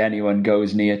hardly anyone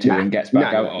goes near to and gets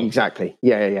back out of. Exactly.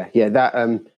 Yeah. That.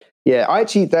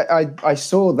 I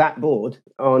saw that board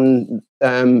on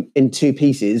in two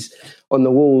pieces on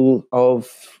the wall of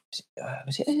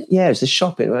was it? Yeah, it was the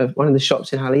shop in one of the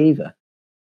shops in Haleiwa.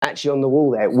 Actually, on the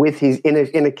wall there with his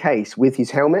in a case with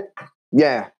his helmet.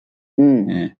 Yeah.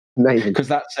 Amazing. Because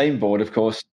that same board, of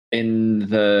course, in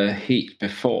the heat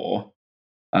before.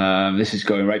 This is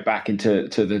going right back into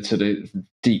the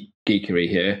deep geekery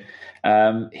here.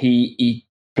 He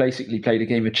basically played a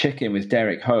game of chicken with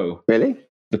Derek Ho. Really?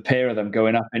 The pair of them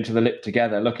going up into the lip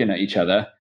together, looking at each other,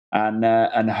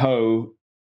 and Ho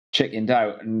chickened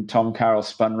out, and Tom Carroll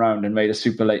spun round and made a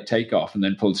super late takeoff, and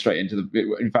then pulled straight into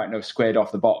squared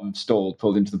off the bottom, stalled,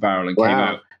 pulled into the barrel, and came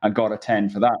out and got a 10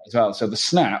 for that as well. So the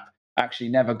snap actually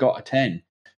never got a 10,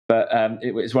 but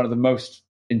it was one of the most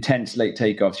intense late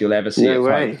takeoffs you'll ever see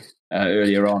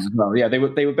earlier on as well. Yeah, they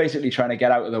were basically trying to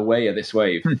get out of the way of this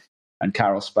wave, and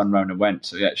Carroll spun round and went.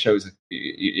 So yeah, it shows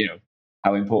you know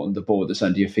how important the board that's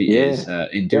under your feet is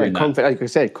in doing that. Like I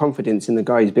said, confidence in the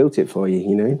guy who's built it for you.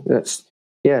 You know, that's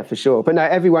for sure. But no,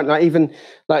 everyone, like even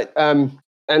like and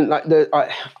like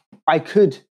I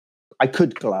could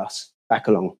glass back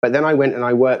along, but then I went and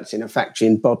I worked in a factory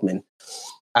in Bodmin,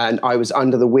 and I was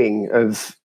under the wing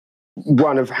of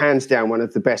hands down one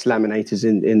of the best laminators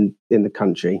in the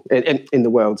country, in the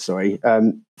world. Sorry,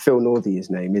 Phil Northey,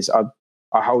 his name is.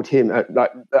 I hold him at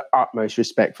like the utmost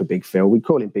respect for Big Phil. We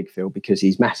call him Big Phil because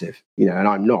he's massive, you know, and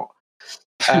I'm not.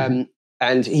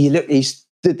 And he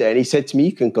stood there and he said to me,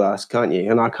 "You can glass, can't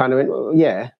you?" And I kind of went, "Well,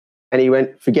 yeah." And he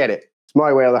went, "Forget it. It's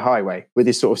my way or the highway," with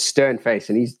this sort of stern face.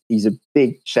 And he's a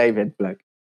big shaved bloke.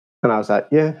 And I was like,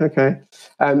 "Yeah, okay."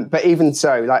 But even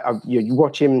so, like you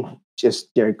watch him just,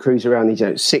 you know, cruise around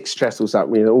these 6 trestles up,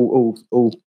 you know,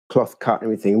 all cloth cut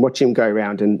and everything, and watch him go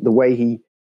around. And the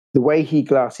way he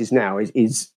glasses now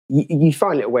is you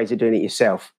find little ways of doing it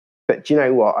yourself. But do you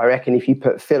know what? I reckon if you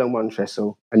put Phil on one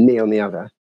trestle and me on the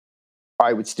other,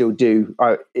 I would still do.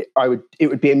 It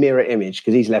would be a mirror image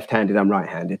because he's left-handed, I'm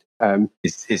right-handed.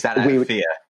 Is that out of fear?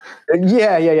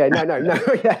 Yeah. No.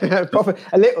 Yeah, proper,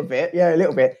 a little bit, and a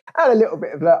little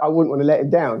bit of I wouldn't want to let him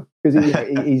down because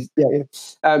he's.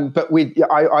 But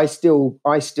I still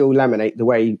laminate the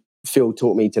way Phil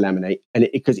taught me to laminate, and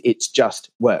because it just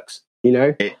works, you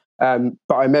know.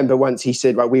 But I remember once he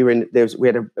said, right, we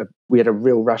had a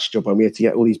real rush job and we had to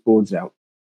get all these boards out,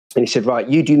 and he said, right,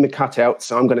 you do the cutout,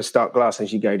 so I'm going to start glass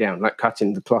as you go down, like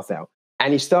cutting the cloth out.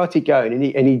 And he started going,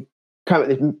 and he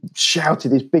kind of shouted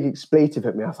this big expletive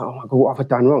at me. I thought, oh my God, what have I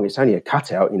done wrong? It's only a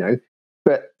cutout, you know.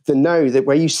 But the nose, that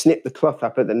where you snip the cloth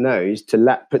up at the nose to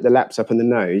put the laps up in the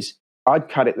nose, I'd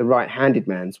cut it the right-handed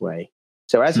man's way.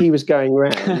 So as he was going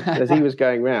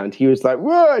round, he was like,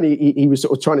 whoa, and he was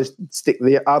sort of trying to stick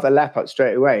the other lap up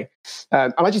straight away.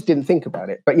 And I just didn't think about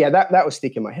it. But yeah, that was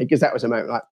sticking in my head because that was a moment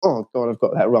like, oh God, I've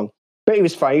got that wrong. But he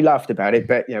was fine. He laughed about it.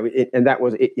 But, and that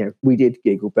was it. We did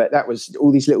giggle. But that was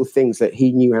all these little things that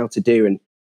he knew how to do. And,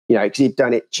 because he'd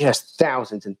done it just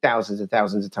thousands and thousands and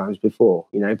thousands of times before,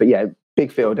 But yeah,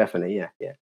 Big Phil, definitely. Yeah.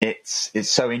 It's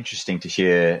so interesting to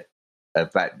hear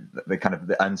about the kind of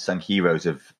the unsung heroes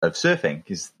of surfing,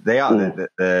 because they are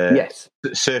the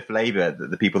surf labor,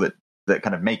 the people that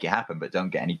kind of make it happen but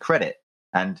don't get any credit.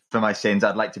 And for my sins,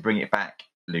 I'd like to bring it back,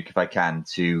 Luke, if I can,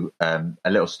 to a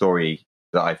little story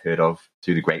that I've heard of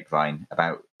through the grapevine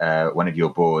about one of your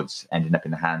boards ending up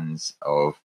in the hands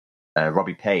of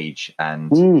Robbie Page,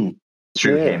 and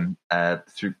through him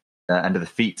under the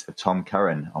feet of Tom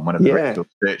Curran on one of the Rip Curl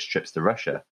search trips to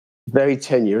Russia. Very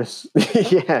tenuous.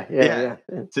 Yeah.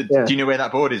 So, do you know where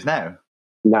that board is now?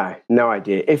 No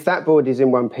idea. If that board is in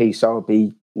one piece, I'll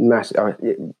be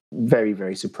very,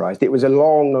 very surprised. It was a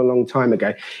long time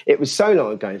ago. It was so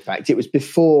long ago, in fact. It was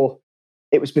before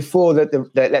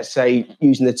the let's say,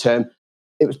 using the term,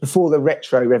 it was before the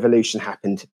retro revolution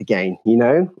happened again,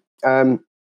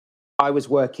 I was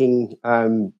working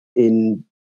in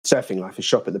Surfing Life, a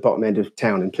shop at the bottom end of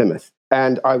town in Plymouth,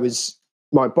 and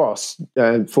my boss,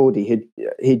 Fordy,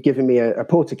 he'd given me a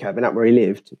porter cabin up where he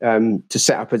lived to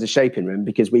set up as a shaping room,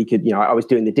 because we could, I was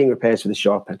doing the ding repairs for the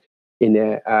shop and in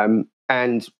there.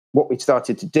 And what we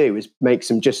started to do is make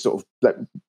some just sort of like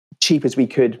cheap as we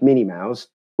could mini mows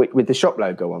with the shop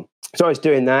logo on. So I was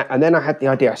doing that, and then I had the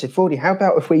idea. I said, Fordy, how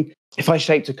about if I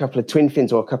shaped a couple of twin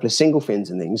fins or a couple of single fins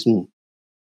and things, and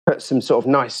put some sort of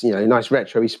nice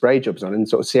retro-y spray jobs on and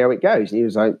sort of see how it goes. And he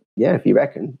was like, yeah, if you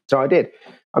reckon. So I did.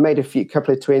 I made a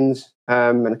couple of twins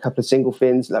and a couple of single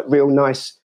fins, like really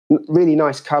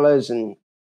nice colours, and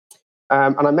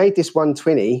I made this one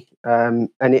twinny, and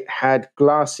it had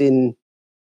white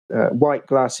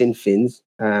glass in fins.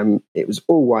 It was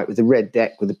all white with a red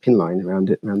deck with a pin line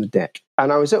around the deck.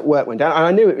 And I was at work one day, and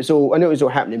I knew it was all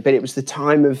happening, but it was the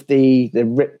time of the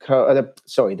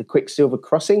Quicksilver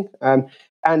Crossing, and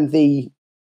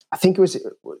I think it was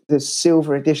the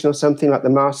silver edition or something, like the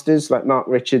Masters, like Mark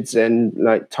Richards and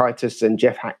like Titus and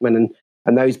Jeff Hackman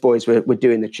and those boys were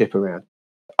doing the trip around.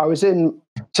 I was in.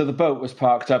 So the boat was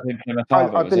parked up in Plymouth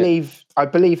Harbour. I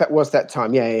believe that was that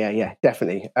time. Yeah,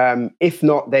 definitely. If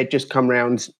not, they'd just come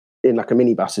round in like a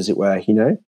minibus, as it were,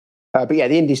 But yeah,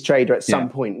 the Indies Trader at some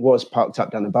point was parked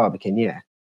up down the Barbican. Yeah,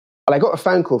 and I got a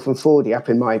phone call from Fordy up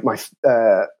in my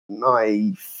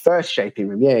first shaping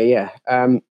room. Yeah.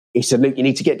 He said, Luke, you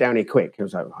need to get down here quick. I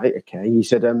was like, right, okay. He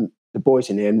said, the boy's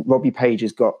in here, and Robbie Page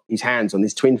has got his hands on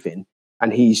this twin fin,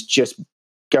 and he's just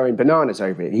going bananas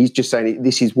over it. He's just saying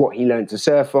this is what he learned to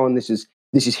surf on. This is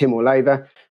him all over.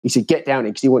 He said, get down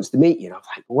here because he wants to meet you. And I was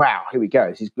like, wow, here we go.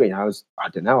 This is great. I was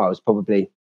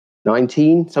probably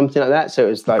 19, something like that. So it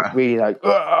was like really like,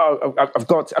 oh, I've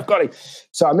got it.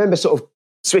 So I remember sort of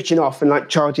switching off and like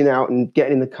charging out and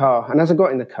getting in the car. And as I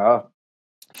got in the car,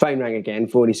 phone rang again.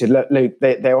 Fordy said, look, Luke,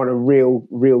 they're on a real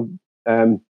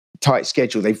tight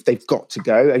schedule. They've got to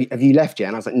go. Have you left yet?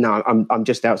 And I was like, no, I'm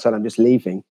just outside. I'm just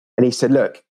leaving. And he said,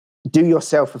 look, do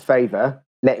yourself a favor,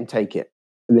 let him take it,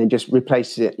 and then just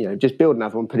replace it. Just build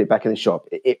another one, put it back in the shop.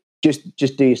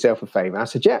 Just do yourself a favor. I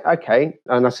said, yeah, okay.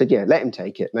 And I said, yeah, let him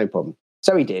take it, no problem.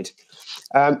 So he did.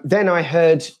 Then I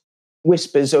heard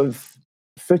whispers of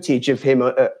footage of him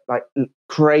like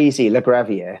crazy La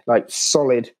Gravière, like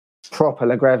solid, proper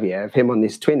La Gravière of him on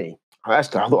this twinny. I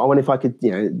thought, I wonder if I could,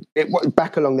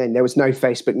 back along then, there was no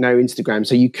Facebook, no Instagram,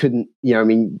 so you couldn't,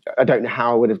 I don't know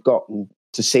how I would have gotten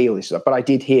to see all this stuff, but I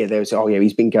did hear there was,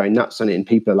 he's been going nuts on it, and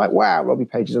people are like, wow, Robbie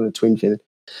Page is on a twin fin.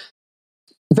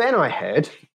 Then I heard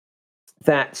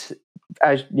that,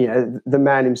 as the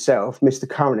man himself, Mr.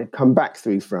 Curran, had come back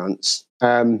through France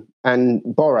and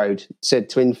borrowed said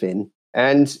twin fin.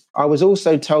 And I was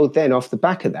also told then, off the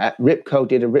back of that, Rip Curl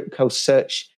did a Rip Curl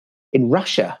search in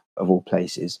Russia, of all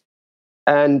places.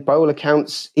 And by all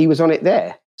accounts, he was on it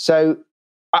there. So,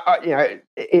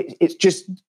 it's just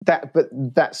that, but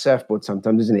that surfboard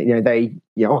sometimes, isn't it?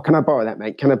 Can I borrow that,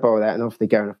 mate? Can I borrow that? And off they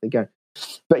go.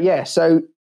 But yeah, so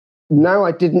no,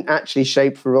 I didn't actually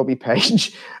shape for Robbie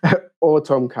Page or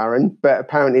Tom Curran, but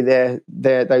apparently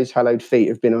those hallowed feet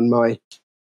have been on my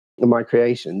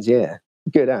creations. Yeah,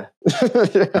 good, huh?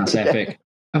 That's epic.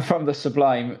 And from the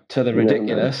sublime to the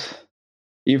ridiculous.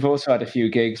 You've also had a few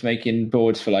gigs making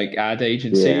boards for like ad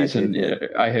agencies,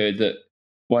 I heard that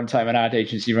one time an ad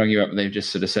agency rang you up and they just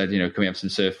sort of said, can we have some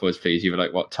surfboards, please? You were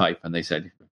like, what type? And they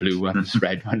said blue ones,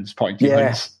 red ones, pointy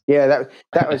ones. Yeah,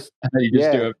 that was. And then you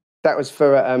just do it. That was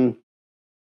for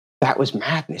that was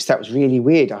madness. That was really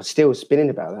weird. I was still spinning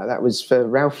about that. That was for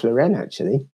Ralph Lauren,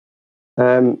 actually.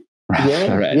 Ralph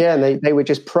Lauren. Yeah, and they were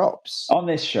just props. On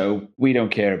this show, we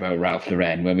don't care about Ralph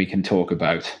Lauren when we can talk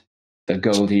about the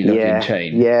Goldie-looking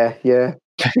chain. Yeah. yeah.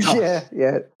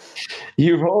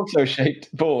 You've also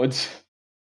shaped boards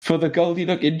for the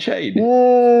Goldie-looking chain.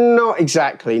 Not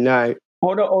exactly, no.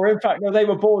 Or in fact, no, they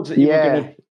were boards that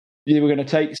you were going to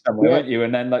take somewhere, weren't you?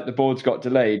 And then like the boards got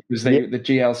delayed because the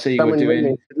GLC were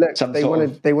doing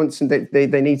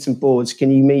they need some boards.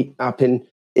 Can you meet up in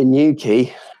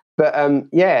Newquay? But and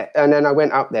then I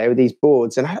went up there with these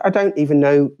boards, and I don't even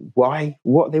know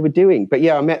what they were doing. But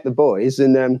yeah, I met the boys,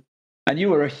 and you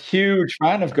were a huge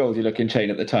fan of Goldie-looking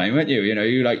chain at the time, weren't you? You know,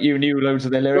 you knew loads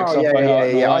of their lyrics off by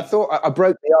heart. Yeah. I thought I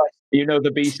broke the ice. You know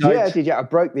the B-sides? Yeah, I did. Yeah, I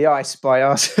broke the ice by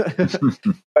asking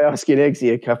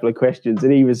Eggsy a couple of questions,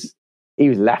 and he was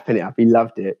lapping it up. He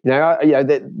loved it.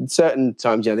 Certain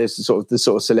times, there's the sort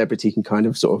of celebrity can kind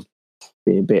of sort of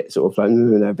be a bit sort of like,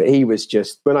 no. But he was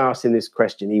just, when I asked him this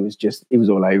question, he was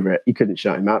all over it. You couldn't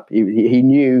shut him up. He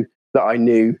knew that I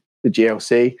knew the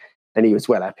GLC, and he was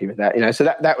well happy with that. So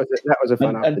that was a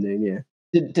fun afternoon. Yeah.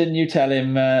 Didn't you tell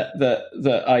him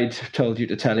that I'd told you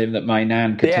to tell him that my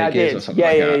nan could take his or something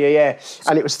like that? Yeah.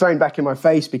 And it was thrown back in my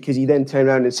face because he then turned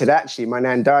around and said, actually, my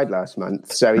nan died last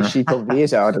month, so she probably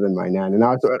is harder than my nan. And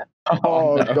I thought,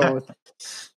 God.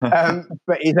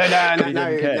 But he said, no,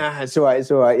 it's all right. It's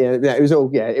all right. Yeah, it was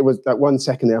all, it was like 1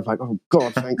 second there. I was like, oh,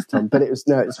 God, thanks, Tom. But it's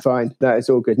fine. No, it's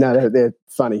all good. No, they're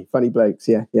funny blokes.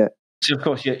 Yeah. So, of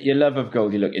course, your love of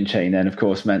Goldie-looking chain then, of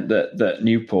course, meant that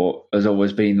Newport has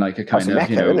always been like a kind of,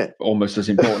 Mecca, almost as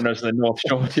important as the North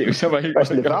Shore to you.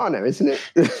 That's Nirvana, isn't it?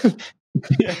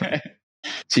 Yeah.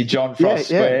 See John Frost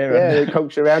Square. And the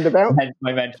Culture Roundabout. Hence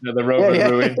my mention of the Roman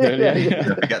ruins.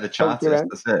 Don't forget the charters,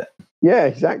 that's it. Yeah,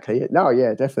 exactly. No,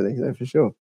 yeah, definitely. No, for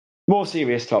sure. More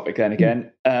serious topic then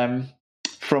again.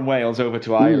 From Wales over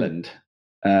to Ireland.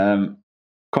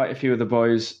 Quite a few of the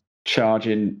boys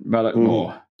charging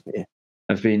Mullockmore.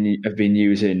 Have been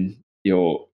using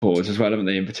your boards as well, haven't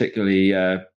they? And particularly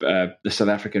the South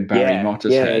African Barry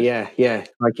Mottershead. Yeah.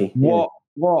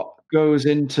 What goes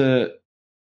into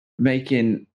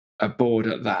making a board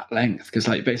at that length? Because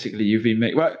basically you've been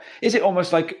making. Well, is it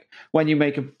almost like when you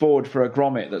make a board for a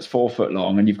grommet that's 4 foot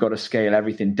long and you've got to scale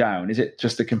everything down? Is it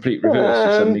just the complete reverse?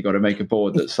 You've suddenly got to make a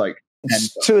board that's like 10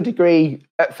 to a degree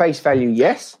at face value,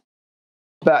 yes.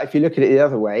 But if you look at it the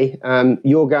other way,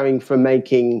 you're going from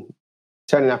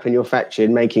turning up in your factory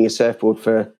and making a surfboard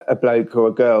for a bloke or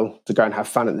a girl to go and have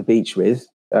fun at the beach with.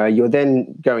 You're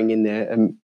then going in there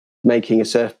and making a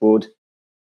surfboard,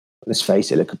 let's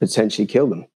face it, that could potentially kill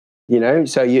them.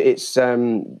 So it's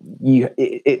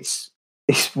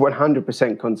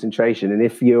 100% concentration. And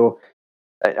if you're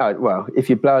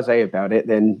blasé about it,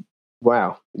 then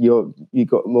wow, you've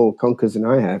got more conkers than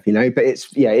I have, But it's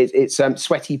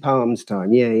sweaty palms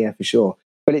time. Yeah, for sure.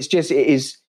 But it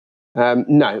is.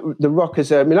 No, the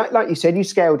rockers are. I mean, like you said, you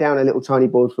scale down a little tiny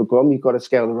board for a grom. You've got to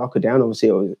scale the rocker down.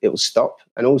 Obviously, it will stop.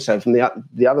 And also from the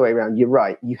other way around, you're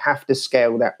right. You have to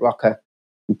scale that rocker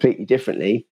completely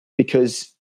differently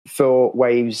because for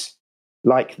waves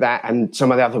like that and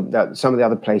some of the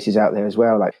other places out there as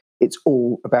well, like it's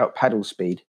all about paddle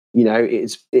speed.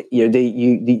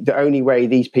 The only way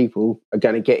these people are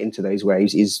going to get into those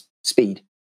waves is speed.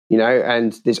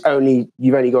 And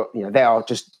you've only got,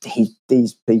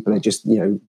 these people are just,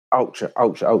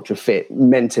 ultra fit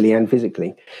mentally and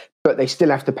physically, but they still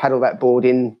have to paddle that board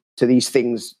into these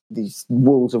things, these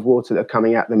walls of water that are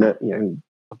coming at them at, God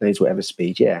knows whatever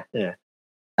speed. Yeah.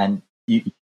 And you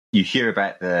hear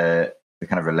about the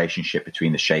kind of relationship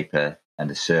between the shaper and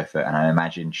the surfer. And I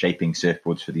imagine shaping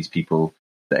surfboards for these people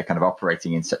that are kind of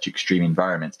operating in such extreme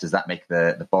environments, does that make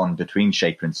the bond between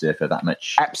shaper and surfer that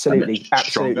much absolutely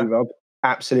Rob,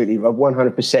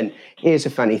 100%. Here's a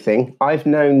funny thing. I've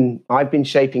been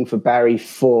shaping for Barry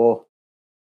for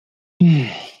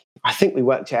I think we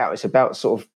worked it out, it's about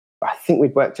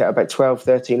we'd worked out about 12,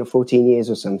 13 or 14 years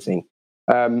or something.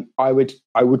 I would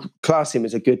class him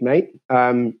as a good mate.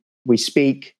 We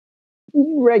speak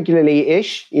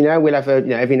regularly-ish, we'll have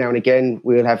every now and again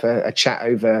we'll have a chat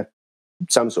over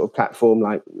some sort of platform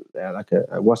like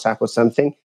a WhatsApp or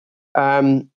something.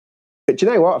 But do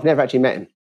you know what? I've never actually met him.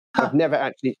 I've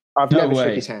never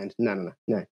shook his hand. No.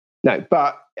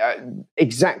 But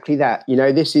exactly that.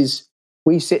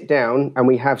 We sit down and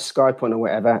we have Skype on or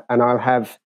whatever, and I'll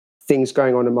have things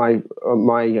going on my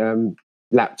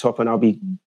laptop, and I'll be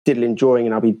diddling, drawing,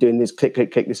 and I'll be doing this, click,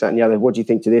 this, that, and the other. What do you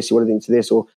think to this? What do you think to this?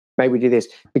 Or maybe we do this.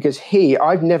 Because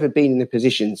I've never been in the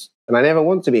positions, and I never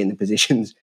want to be in the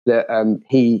positions that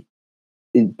he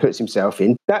puts himself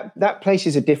in. That place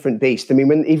is a different beast. I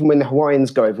mean, even when the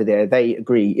Hawaiians go over there, they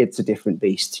agree it's a different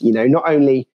beast. You know, not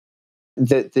only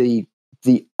the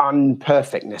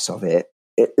unperfectness of it,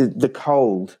 the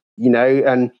cold, you know,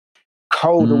 and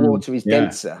colder water is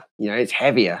denser. You know, it's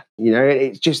heavier. You know,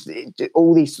 it's just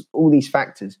all these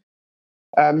factors.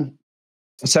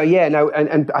 So yeah, no,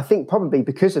 and I think probably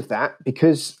because of that,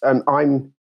 because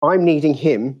I'm needing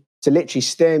him to literally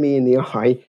stare me in the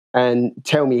eye and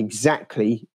tell me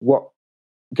exactly what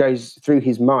goes through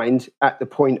his mind at the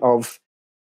point of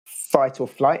fight or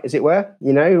flight, as it were,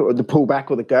 you know, or the pull back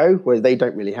or the go, where they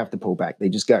don't really have to pull back, they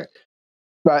just go.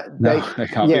 But they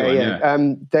can't be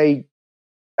one,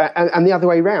 and the other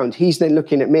way around, he's then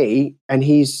looking at me and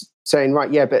he's saying, right,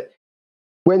 yeah, but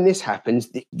when this happens,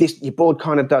 your board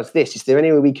kind of does this. Is there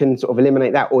any way we can sort of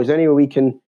eliminate that, or is there any way we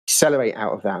can accelerate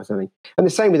out of that or something? And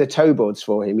the same with the toe boards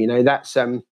for him. You know, that's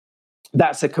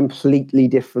a completely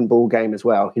different ball game as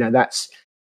well. You know, that's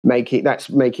making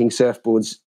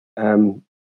surfboards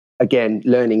again,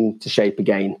 learning to shape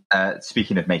again.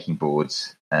 Speaking of making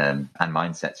boards and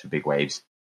mindsets for big waves,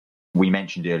 we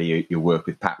mentioned earlier your work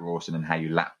with Pat Rawson and how you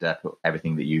lapped up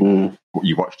everything that you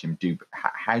watched him do.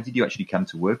 How did you actually come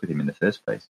to work with him in the first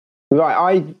place?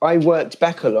 Right, I worked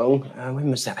back along.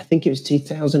 When was that? I think it was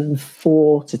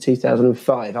 2004 to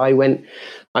 2005. I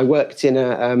worked in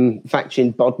a factory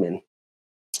in Bodmin.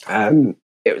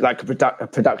 It was like a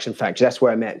production factory. That's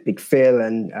where I met Big Phil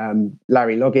and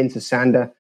Larry Loggins, the sander,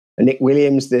 and Nick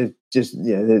Williams, the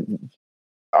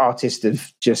artist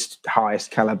of just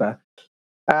highest caliber.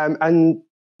 And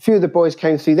a few of the boys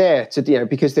came through there to, you know,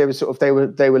 because they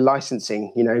were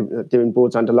licensing, you know, doing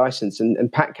boards under license,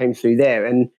 and Pat came through there,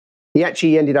 and he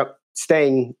actually ended up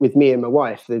staying with me and my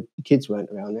wife. The kids weren't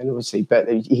around then, obviously, but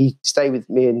he stayed with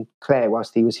me and Claire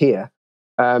whilst he was here.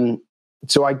 So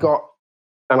I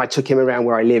took him around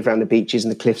where I live, around the beaches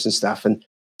and the cliffs and stuff, and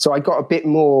so I got a bit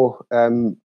more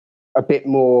of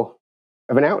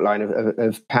an outline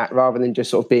of Pat, rather than just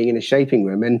sort of being in a shaping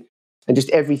room and just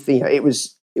everything. It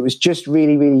was just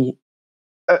really, really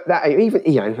that. Even,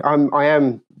 you know, I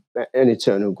am an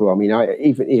eternal grom. You know,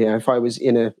 if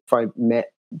I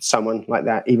met someone like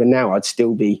that, even now, I'd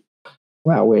still be,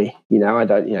 you know, I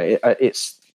don't, you know,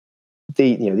 it's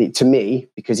to me,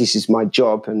 because this is my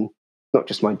job, and not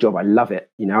just my job, I love it.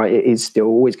 You know, it is still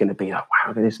always going to be like,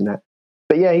 wow, this and that.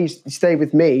 But yeah, he stayed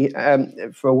with me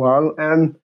for a while,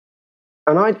 and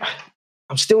I'm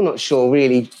still not sure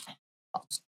really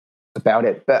about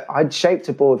it, but I'd shaped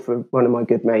a board for one of my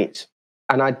good mates,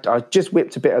 and I just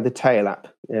whipped a bit of the tail up,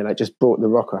 and I just brought the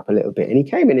rocker up a little bit, and he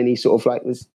came in and he sort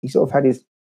of had his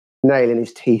nail in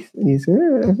his teeth, and he's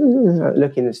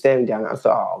looking and staring down. I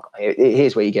thought,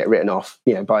 here's where you get written off,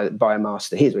 you know, by a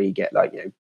master. Here's where you get, like, you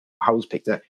know, holes picked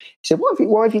up. He said,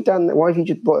 why have you done that? Why have you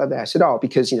just brought that there? I said,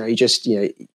 because, you know, you just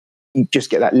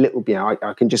get that little, you know,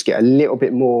 I can just get a little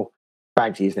bit more.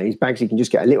 Bagsy's name. Bagsy can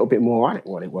just get a little bit more, I don't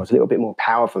know what it was, a little bit more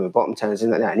power from the bottom turns and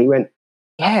like that. And he went,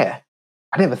 yeah,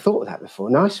 I never thought of that before.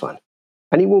 Nice one.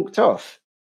 And he walked off.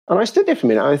 And I stood there for a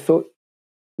minute. I thought,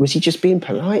 was he just being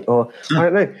polite, or I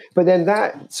don't know. But then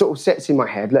that sort of sets in my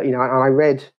head, you know, and I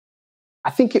read,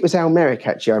 I think it was Al Merrick,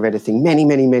 actually, I read a thing many,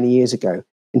 many, many years ago.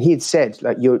 And he had said,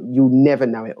 like, you'll never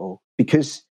know it all,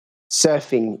 because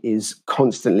surfing is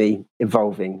constantly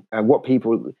evolving.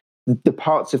 The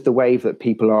parts of the wave that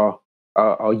people are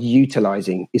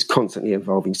utilizing is constantly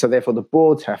evolving. So therefore the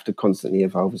boards have to constantly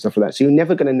evolve and stuff like that. So you're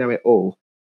never going to know it all.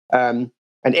 And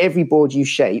every board you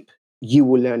shape, you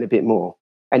will learn a bit more.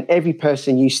 And every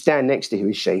person you stand next to who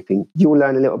is shaping, you will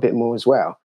learn a little bit more as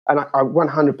well. And I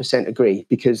 100% agree,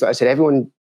 because, like I said,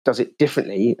 everyone does it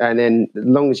differently. And then as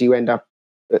long as you end up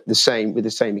with the same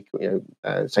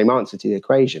answer to the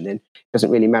equation, then it doesn't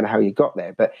really matter how you got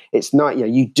there. But it's not, you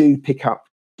know, you do pick up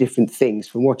different things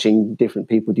from watching different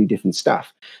people do different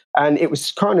stuff. And it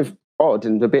was kind of odd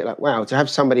and a bit like, wow, to have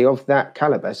somebody of that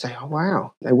caliber say, oh,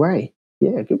 wow, no way.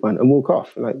 Yeah, good one. And walk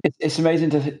off. Like, it's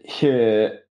amazing to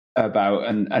hear about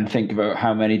and think about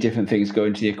how many different things go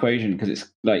into the equation, because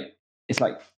it's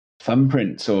like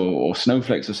thumbprints or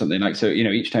snowflakes or something. Like, so, you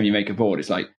know, each time you make a board, it's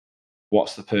like,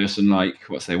 what's the person like?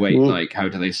 What's their weight like? How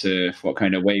do they surf? What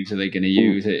kind of waves are they going to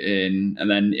use it in? And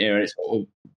then, you know, it's all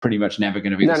pretty much never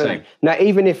going to be the same. Now,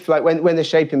 even if, like, when the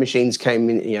shaping machines came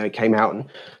out, and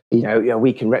you know,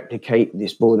 we can replicate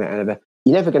this board and whatever,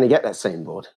 you're never going to get that same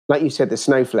board. Like you said, the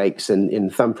snowflakes and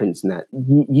thumbprints and that,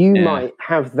 you might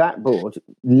have that board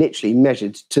literally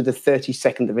measured to the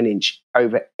 32nd of an inch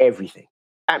over everything,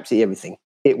 absolutely everything.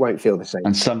 It won't feel the same,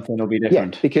 and something will be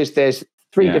different. Yeah, because there's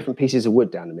 3 different pieces of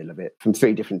wood down the middle of it from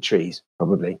 3 different trees,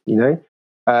 probably, you know.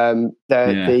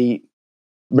 The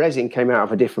resin came out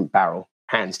of a different barrel,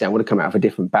 hands down, would have come out of a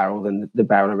different barrel than the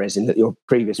barrel of resin that your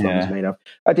previous one was made of.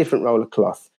 A different roll of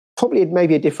cloth. Probably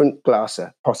maybe a different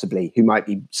glasser, possibly, who might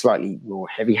be slightly more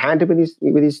heavy-handed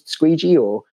with his squeegee,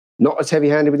 or not as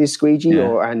heavy-handed with his squeegee,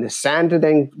 and the sander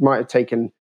then might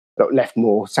have left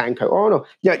more sand coat on. Or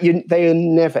they are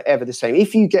never ever the same.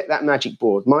 If you get that magic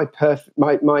board, my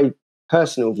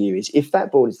personal view is, if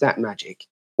that board is that magic,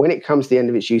 when it comes to the end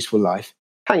of its useful life,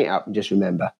 hang it up and just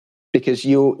remember, because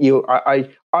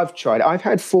I've tried. I've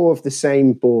had 4 of the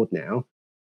same board now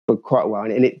for quite a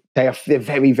while, and they're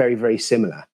very, very, very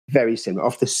similar. Very similar,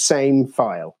 off the same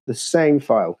file.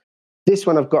 This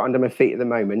one I've got under my feet at the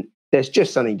moment, there's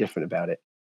just something different about it.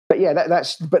 But yeah,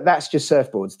 that's just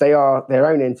surfboards. They are their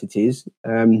own entities,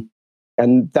 and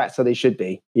that's how they should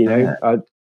be. Yeah.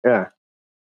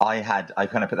 I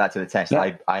kind of put that to the test.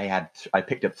 Yeah. I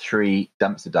picked up 3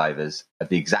 dumpster divers of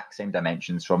the exact same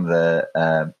dimensions from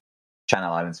the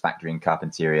Channel Islands factory in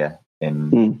Carpinteria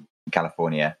in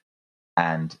California,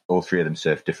 and all 3 of them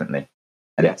surf differently,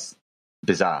 and it's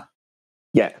bizarre.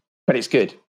 Yeah, but it's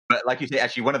good. But like you say,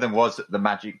 actually, one of them was the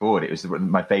magic board. It was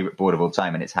my favorite board of all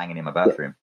time, and it's hanging in my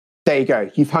bathroom. There you go.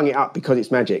 You've hung it up because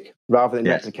it's magic rather than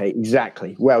replicate.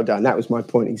 Exactly. Well done. That was my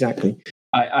point exactly.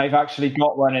 I've actually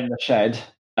got one in the shed,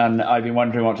 and I've been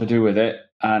wondering what to do with it.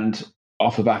 And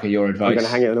off the back of your advice, I'm going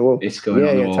to hang it on the wall. It's going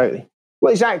on the wall. Totally.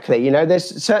 Well, exactly.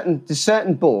 There's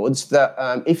certain boards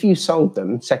that if you sold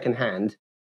them secondhand,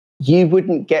 you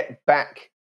wouldn't get back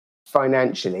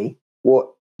financially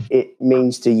what it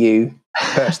means to you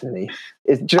personally.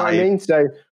 Do you know what I mean? So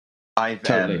I've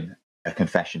a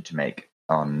confession to make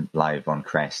live on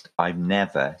Crest. I've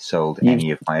never sold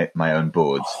any of my own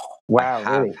boards. Wow, I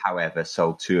have, really? However,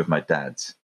 sold 2 of my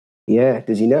dad's. Yeah,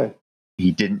 does he know?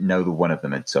 He didn't know that one of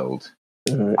them had sold.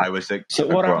 I was like, so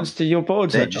what happens to your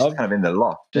boards? They're just kind of in the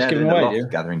loft. Just giving away,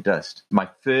 gathering dust. My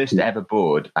first ever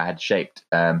board I had shaped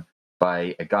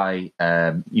by a guy,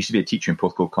 used to be a teacher in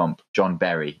Porthcawl Comp, John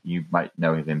Berry. You might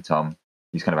know of him, Tom.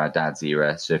 He's kind of our dad's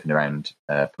era, surfing around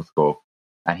Porthcawl.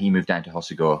 And he moved down to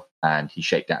Hossegor, and he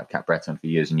shaped out of Cap Breton for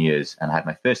years and years, and I had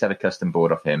my first ever custom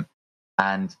board off him.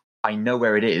 And I know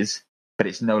where it is, but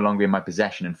it's no longer in my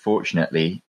possession.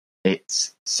 Unfortunately,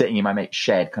 it's sitting in my mate's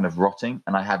shed, kind of rotting,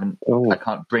 and I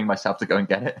can't bring myself to go and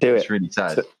get it. It's really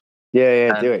sad. Do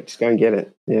it. Just go and get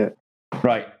it. Yeah.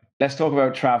 Right. Let's talk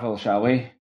about travel, shall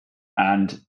we?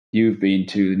 And you've been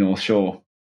to the North Shore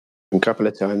a couple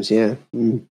of times, yeah.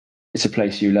 It's a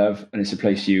place you love, and it's a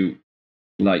place you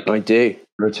like. I do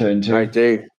return to. I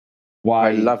do. Why?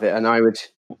 I love it, and I would.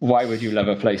 Why would you love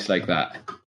a place like that?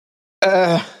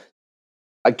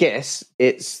 I guess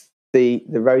it's the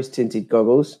rose tinted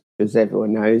goggles, because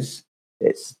everyone knows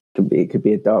it could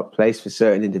be a dark place for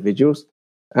certain individuals.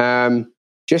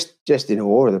 Just in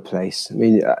awe of the place. I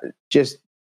mean,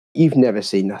 you've never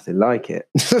seen nothing like it.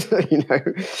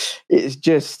 It's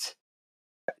just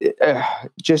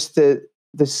the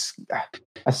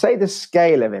I say the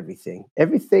scale of everything.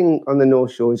 Everything on the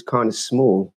North Shore is kind of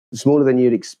small, smaller than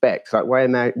you'd expect. Like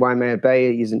Waimea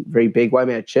Bay isn't very big.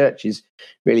 Waimea Church is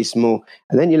really small,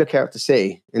 and then you look out to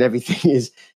sea, and everything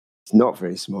it's not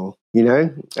very small.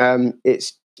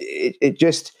 It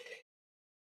just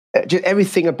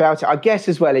everything about it. I guess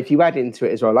as well, if you add into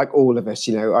it as well, like all of us,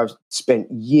 I've spent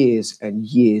years and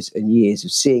years and years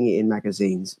of seeing it in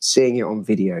magazines, seeing it on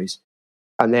videos,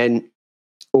 and then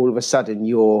all of a sudden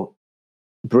you're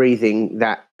breathing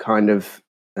that kind of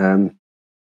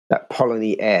that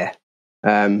polleny air,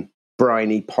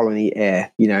 briny polleny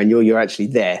air, and you're actually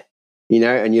there,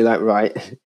 and you're like,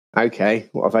 right, okay,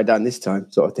 what have I done this time,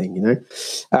 sort of thing,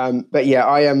 But yeah,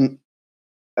 I am.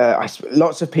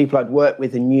 Lots of people I'd worked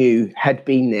with and knew had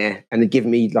been there and had given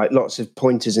me like lots of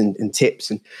pointers and tips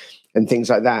and things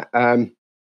like that.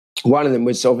 One of them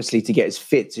was obviously to get as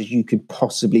fit as you could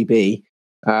possibly be.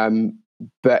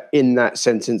 But in that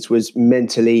sentence was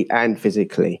mentally and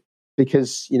physically,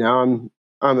 because, I'm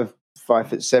a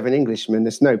 5'7" Englishman.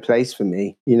 There's no place for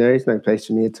me, there's no place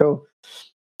for me at all.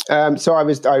 So I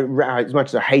ran, as much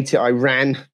as I hate it, I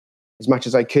ran as much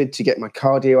as I could to get my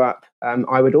cardio up.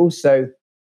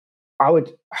 I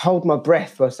would hold my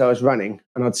breath whilst I was running,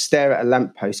 and I'd stare at a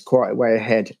lamppost quite a way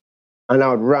ahead, and I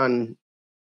would run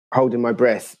holding my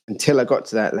breath until I got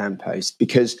to that lamppost,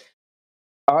 because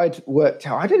I'd worked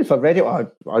out, I don't know if I read it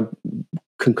or I'd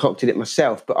concocted it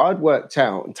myself, but I'd worked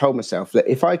out and told myself that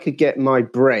if I could get my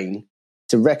brain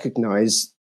to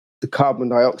recognize the carbon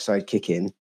dioxide kick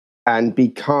in and be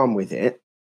calm with it,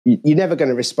 you're never going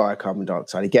to respire carbon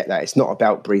dioxide. You get that. It's not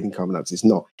about breathing carbon dioxide. It's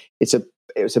not.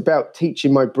 It was about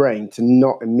teaching my brain to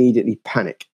not immediately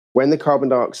panic. When the carbon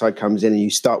dioxide comes in and you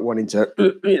start wanting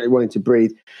to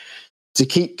breathe, to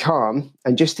keep calm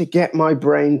and just to get my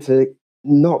brain to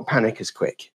not panic as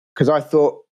quick. Because I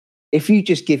thought, if you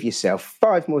just give yourself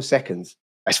 5 more seconds,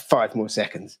 that's 5 more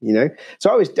seconds, you know?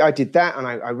 So I did that, and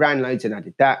I ran loads, and I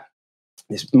did that,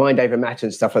 this mind over matter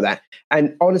and stuff like that.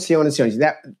 And honestly,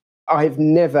 that I've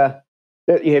never,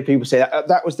 you hear people say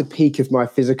that was the peak of my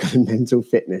physical and mental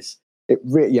fitness. It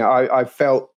really, I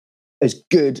felt as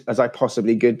good as I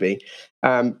possibly could be.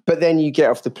 But then you get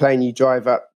off the plane, you drive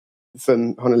up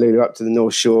from Honolulu up to the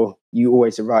North Shore. You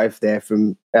always arrive there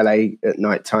from LA at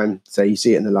night time, so you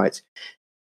see it in the lights.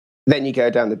 Then you go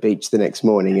down the beach the next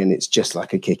morning, and it's just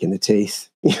like a kick in the teeth.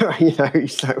 You know,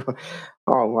 it's like,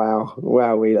 oh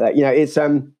wow, it's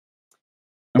And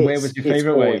where was your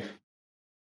favorite wave?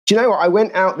 Do you know what? I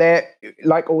went out there,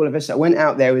 like all of us. I went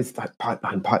out there with like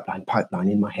pipeline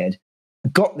in my head. I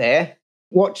got there,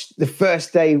 watched the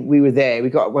first day we were there. We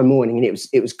got up one morning, and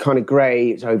it was kind of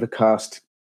grey. It was overcast,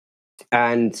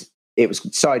 and it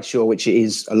was side shore, which it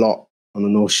is a lot on the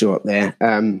North Shore up there.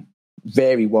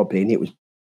 Very wobbly, and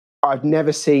I've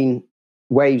never seen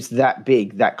waves that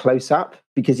big, that close up,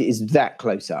 because it is that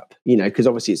close up, you know, because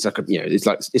obviously it's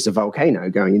it's a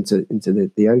volcano going into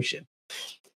the ocean.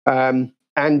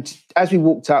 And as we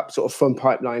walked up sort of from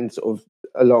pipeline, sort of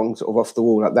along, sort of off the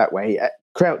wall up that way,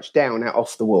 crouched down out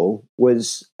off the wall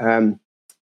was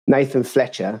Nathan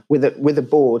Fletcher with a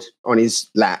board on his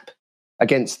lap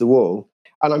against the wall.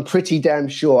 And I'm pretty damn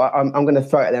sure, I'm going to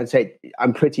throw it there and say,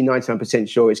 I'm pretty 99%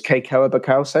 sure it's Keikoa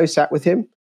Bacalso sat with him.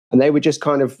 And they were just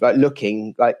kind of like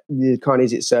looking like,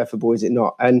 is it surfable, is it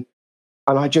not? And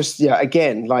I just,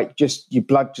 again, like just your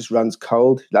blood just runs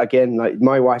cold. Again, like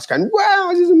my wife's going, wow,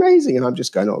 this is amazing. And I'm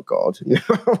just going, oh God,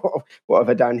 what have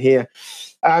I done here?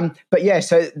 But yeah,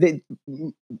 so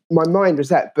my mind was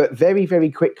that, but very,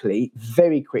 very quickly,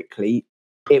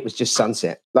 it was just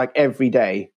sunset. Like every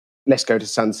day, let's go to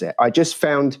sunset. I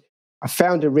found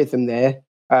a rhythm there.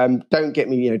 Don't get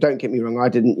me wrong. I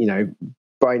didn't,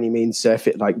 by any means surf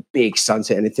it like big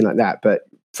sunset, anything like that. But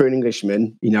for an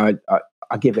Englishman,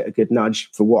 I give it a good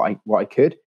nudge for what I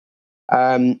could.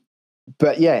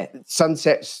 But yeah,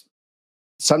 sunsets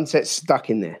stuck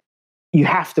in there. You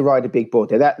have to ride a big board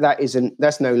there.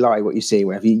 That's no lie what you see.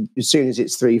 Where as soon as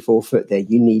it's 3-4 foot there,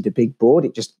 you need a big board.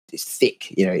 It's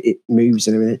thick, it moves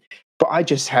and everything. But I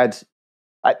just had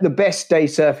the best day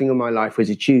surfing of my life was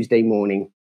a Tuesday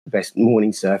morning. The best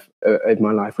morning surf of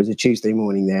my life was a Tuesday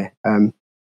morning there.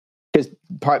 Because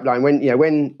pipeline,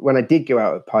 when I did go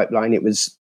out at pipeline, it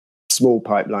was small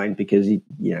pipeline because you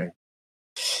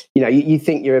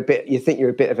think you're a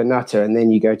bit of a nutter, and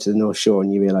then you go to the North Shore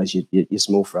and you realise you're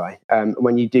small fry.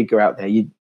 When you do go out there,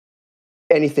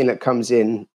 anything that comes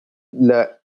in,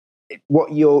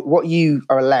 what you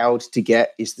are allowed to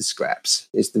get is the scraps,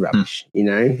 is the rubbish.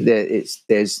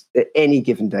 There's at any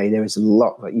given day there is a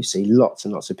lot, like you see, lots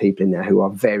and lots of people in there who are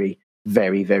very,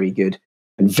 very, very good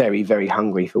and very, very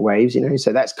hungry for waves.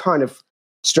 So that's kind of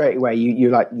straight away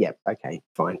you're like, yeah, okay,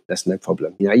 fine, that's no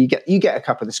problem. You get a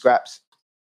couple of the scraps,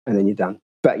 and then you're done.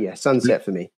 But yeah, sunset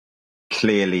for me.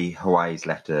 Clearly, Hawaii's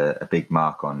left a big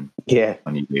mark on you,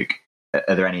 Luke.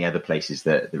 Are there any other places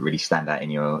that really stand out in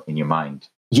your mind?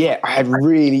 Yeah, I had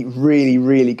really, really,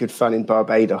 really good fun in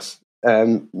Barbados.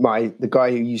 The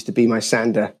guy who used to be my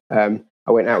sander, I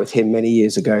went out with him many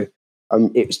years ago.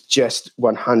 It was just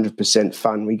 100%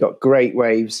 fun. We got great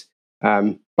waves,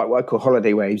 like what I call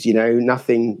holiday waves.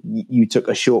 Nothing. You took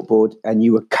a shortboard and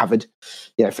you were covered.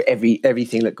 For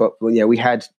everything that got.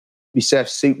 We surfed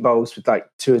soup bowls with like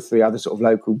 2 or 3 other sort of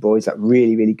local boys. Like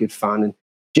really, really good fun and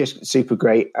just super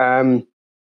great.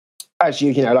 As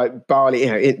like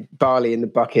Bali, Bali in the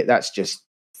bucket. That's just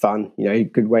fun.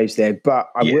 Good waves there. But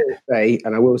I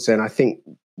will say, and I think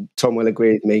Tom will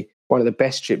agree with me, one of the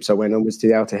best trips I went on was to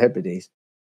the Outer Hebrides.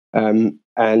 And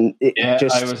I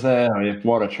was there.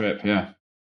 What a trip!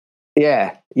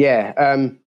 Yeah.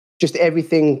 Just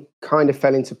everything kind of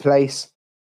fell into place.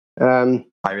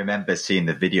 I remember seeing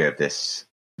the video of this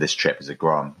trip as a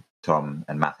Grom. Tom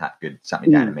and Matt Hapgood sat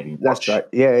me down and made me watch. That's right.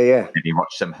 Yeah. Made me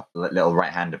watch some little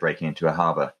right-hander breaking into a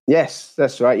harbour. Yes,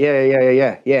 that's right.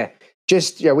 Yeah.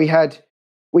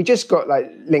 We just got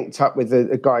like linked up with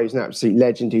a guy who's an absolute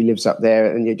legend who lives up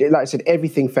there, and like I said,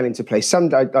 everything fell into place.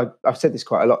 I've said this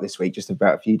quite a lot this week, just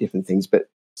about a few different things, but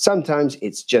sometimes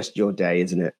it's just your day,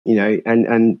 isn't it?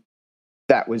 And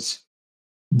that was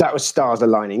stars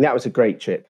aligning. That was a great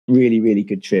trip, really, really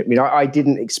good trip. I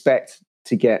didn't expect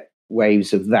to get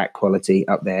waves of that quality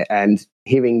up there, and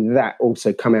hearing that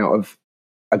also come out of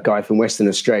a guy from Western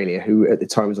Australia who at the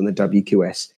time was on the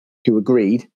WQS, who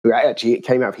agreed, who actually it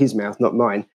came out of his mouth, not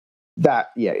mine.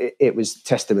 That it was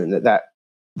testament that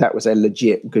that was a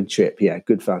legit good trip. Yeah,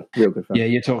 good fun, real good fun. Yeah,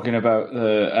 you're talking about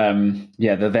the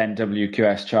then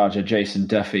WQS charger Jason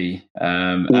Duffy,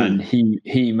 and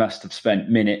he must have spent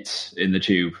minutes in the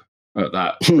tube at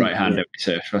that right hand every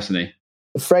surf, wasn't he?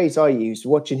 The phrase I used,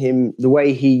 watching him, the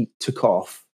way he took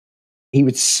off, he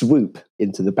would swoop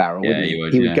into the barrel. Yeah, he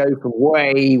would go from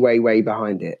way, way, way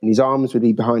behind it, and his arms would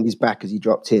be behind his back as he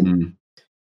dropped in.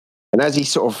 And as he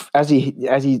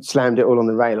slammed it all on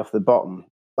the rail off the bottom,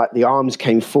 like the arms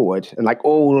came forward, and like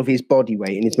all of his body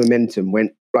weight and his momentum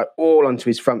went like all onto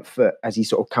his front foot as he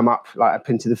sort of come up like up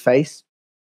into the face.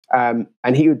 And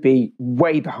he would be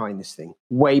way behind this thing,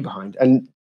 way behind, and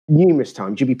numerous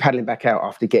times you'd be paddling back out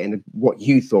after getting what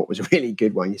you thought was a really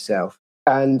good one yourself.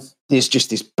 And there's just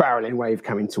this barreling wave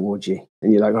coming towards you.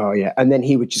 And you're like, oh yeah. And then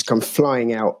he would just come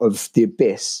flying out of the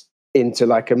abyss into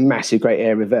like a massive great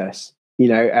air reverse,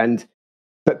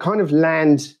 but kind of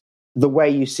land the way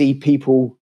you see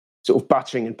people sort of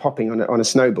buttering and popping on a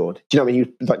snowboard. Do you know what I mean?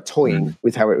 He was like toying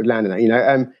with how it would land in that,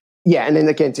 and then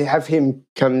again, to have him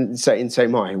come and say,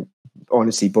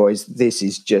 honestly, boys, this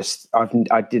is just,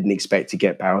 I didn't expect to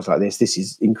get barrels like this. This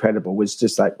is incredible. Was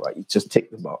just like, right, you just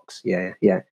tick the box. Yeah.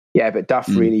 But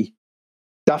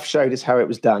Duff showed us how it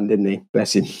was done, didn't he?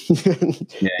 Bless him.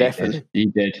 Yeah, definitely. He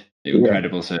did. It was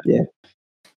incredible, sir. Yeah.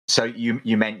 So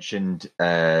you mentioned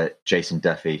Jason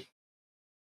Duffy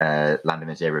landing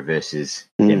his air reverses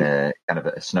in a kind of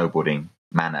a snowboarding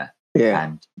manner. Yeah.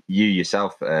 And you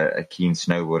yourself are a keen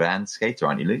snowboarder and skater,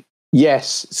 aren't you, Luke?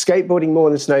 Yes, skateboarding more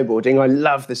than snowboarding. I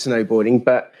love the snowboarding,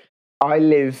 but I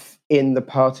live in the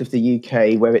part of the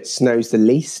UK where it snows the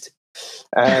least.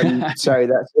 So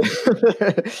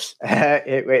that's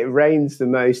it rains the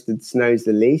most and snows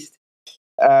the least.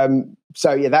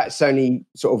 That's only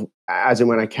sort of as and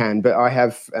when I can. But I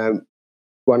have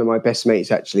one of my best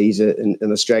mates, actually, he's an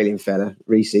Australian fella,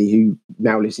 Reese, who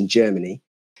now lives in Germany.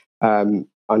 And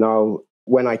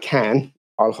when I can,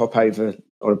 I'll hop over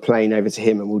on a plane over to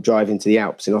him, and we'll drive into the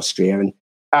Alps in Austria and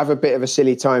have a bit of a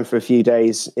silly time for a few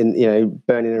days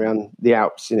burning around the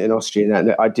Alps in Austria.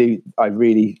 And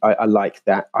I like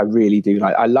that. I really do.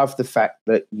 I love the fact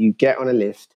that you get on a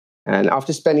lift, and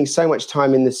after spending so much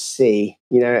time in the sea,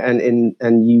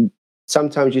 and you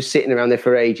sometimes you're sitting around there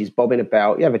for ages, bobbing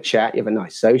about. You have a chat, you have a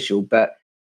nice social, but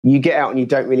you get out and you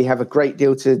don't really have a great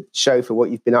deal to show for what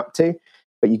you've been up to.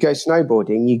 But you go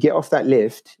snowboarding, you get off that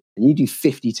lift, and you do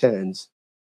 50 turns.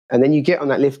 And then you get on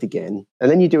that lift again,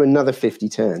 and then you do another 50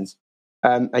 turns.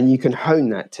 And you can hone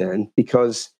that turn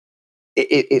because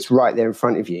it's right there in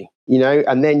front of you,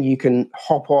 and then you can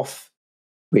hop off,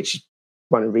 which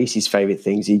one of Reese's favorite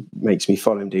things, he makes me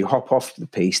follow him do, hop off the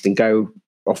piste and go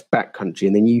off backcountry.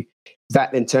 And then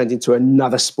that then turns into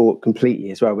another sport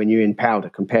completely as well when you're in powder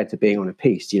compared to being on a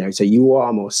piste, so you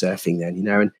are more surfing then,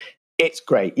 and it's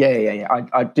great. Yeah.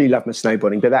 I do love my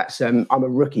snowboarding, but that's, I'm a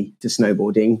rookie to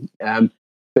snowboarding.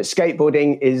 But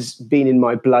skateboarding has been in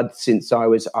my blood since I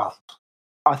was,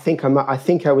 I think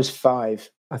I was 5.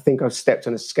 I think I stepped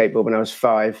on a skateboard when I was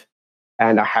 5,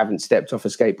 and I haven't stepped off a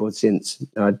skateboard since.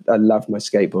 I love my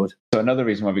skateboard. So another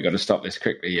reason why we've got to stop this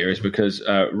quickly here is because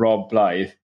Rob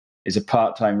Blythe is a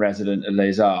part-time resident at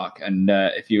Les Arcs, and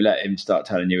if you let him start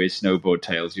telling you his snowboard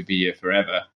tales, you'll be here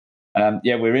forever.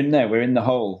 We're in there. We're in the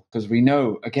hole because we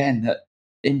know, again, that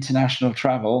international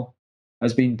travel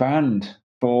has been banned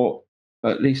for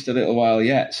at least a little while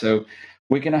yet. So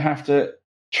we're going to have to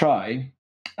try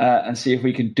and see if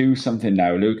we can do something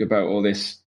now, Luke, about all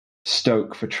this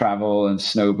stoke for travel and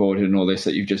snowboarding and all this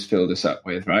that you've just filled us up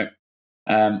with, right?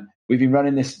 We've been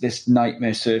running this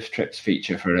Nightmare Surf Trips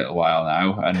feature for a little while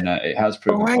now, and it has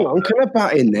proven... Oh, hang on. Can I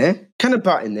butt in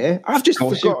there? I've just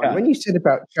forgotten, when you said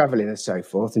about travelling and so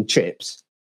forth and trips,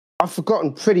 I've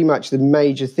forgotten pretty much the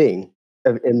major thing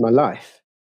in my life.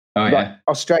 Oh, yeah?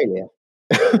 Australia.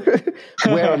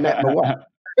 Where I met my wife.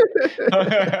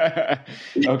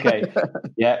 Okay.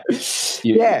 Yeah.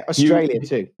 Australia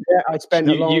too. Yeah, I spent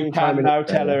a long time. You can now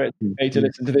tell her it's okay to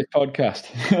listen to this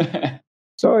podcast.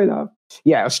 Sorry, love.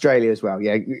 Yeah, Australia as well.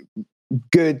 Yeah,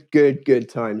 good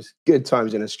times. Good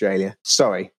times in Australia.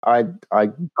 Sorry, I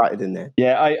butted in there.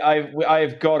 Yeah,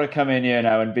 I've got to come in here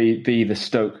now and be the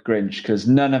Stoke Grinch because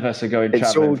none of us are going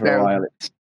travelling for a while.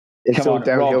 It's all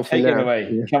downhill Rob, from take it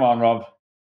away. Yeah. Come on, Rob.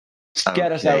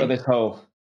 Get us out of this hole.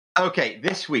 Okay,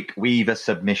 this week we've a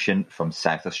submission from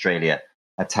South Australia,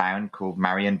 a town called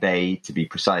Marion Bay, to be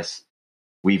precise.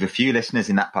 We've a few listeners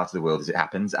in that part of the world, as it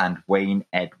happens, and Wayne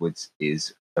Edwards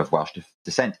is of Welsh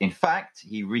descent. In fact,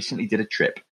 he recently did a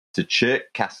trip to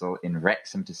Chirk Castle in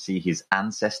Wrexham to see his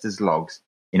ancestors' logs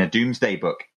in a Doomsday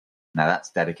Book. Now,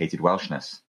 that's dedicated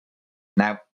Welshness.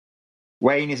 Now,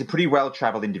 Wayne is a pretty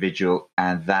well-travelled individual,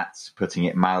 and that's putting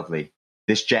it mildly.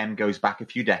 This gem goes back a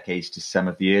few decades to some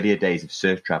of the earlier days of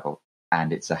surf travel,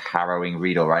 and it's a harrowing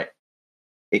read, all right.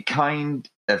 It kind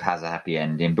of has a happy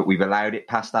ending, but we've allowed it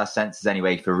past our senses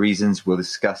anyway for reasons we'll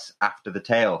discuss after the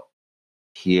tale.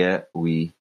 Here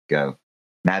we go.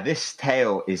 Now, this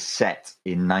tale is set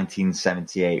in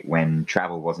 1978 when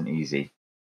travel wasn't easy,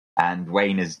 and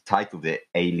Wayne has titled it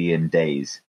Alien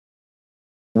Days.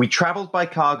 We travelled by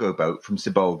cargo boat from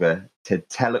Sibolga to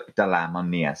Teluk Dalam on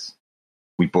Nias.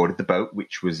 We boarded the boat,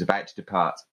 which was about to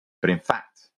depart, but in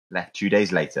fact left 2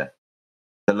 days later.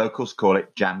 The locals call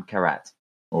it Jam Karat,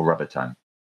 or rubber time.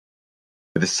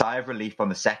 With a sigh of relief on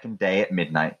the second day at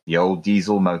midnight, the old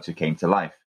diesel motor came to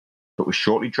life, but was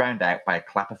shortly drowned out by a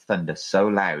clap of thunder so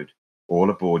loud all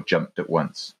aboard jumped at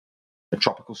once. A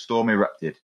tropical storm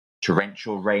erupted,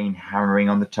 torrential rain hammering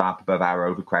on the tarp above our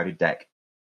overcrowded deck.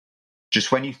 Just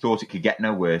when you thought it could get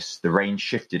no worse, the rain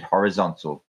shifted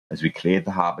horizontal as we cleared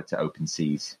the harbour to open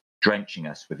seas, drenching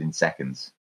us within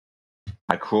seconds.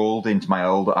 I crawled into my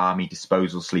old army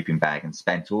disposal sleeping bag and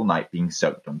spent all night being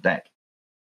soaked on deck.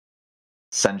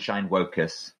 Sunshine woke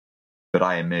us, but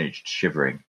I emerged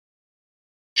shivering.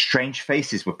 Strange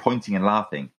faces were pointing and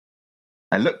laughing.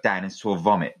 I looked down and saw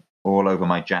vomit all over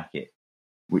my jacket,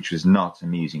 which was not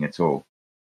amusing at all.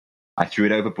 I threw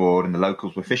it overboard and the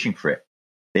locals were fishing for it.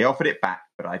 They offered it back,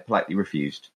 but I politely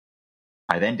refused.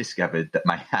 I then discovered that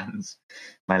my hands,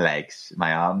 my legs,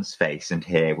 my arms, face and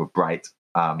hair were bright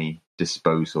army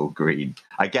disposal green.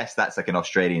 I guess that's like an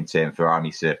Australian term for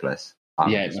army surplus.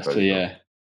 Army it must be, yeah.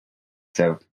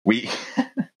 So we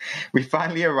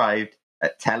finally arrived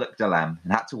at Teluk Dalam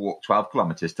and had to walk 12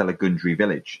 kilometres to Lagundri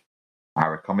village,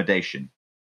 our accommodation,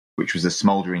 which was a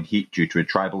smouldering heap due to a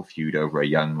tribal feud over a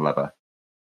young lover.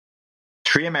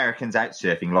 3 Americans out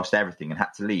surfing lost everything and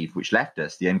had to leave, which left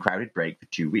us the uncrowded break for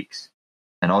 2 weeks.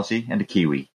 An Aussie and a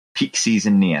Kiwi, peak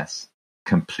season Nias,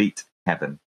 complete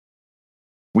heaven.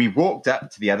 We walked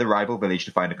up to the other rival village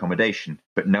to find accommodation,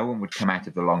 but no one would come out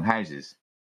of the long houses.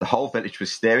 The whole village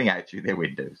was staring out through their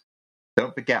windows.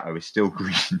 Don't forget I was still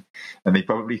green, and they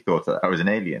probably thought that I was an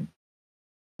alien.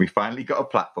 We finally got a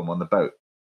platform on the boat,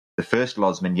 the first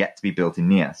lodgeman yet to be built in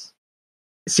Nias.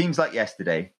 It seems like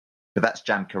yesterday, but that's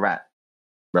Jam Karat,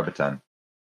 rubber time.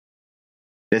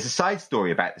 There's a side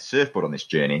story about the surfboard on this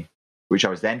journey, which I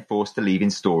was then forced to leave in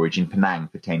storage in Penang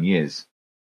for 10 years.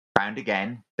 Found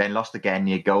again, then lost again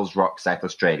near Gulls Rock, South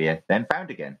Australia, then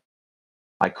found again.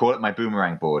 I call it my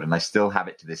boomerang board, and I still have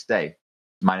it to this day,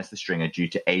 minus the stringer due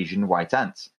to Asian white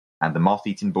ants and the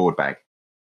moth-eaten board bag.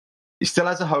 It still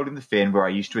has a hole in the fin where I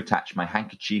used to attach my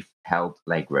handkerchief-held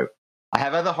leg rope. I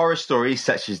have other horror stories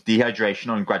such as dehydration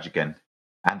on Grajigan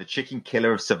and the chicken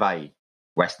killer of Savai'i,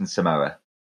 Western Samoa,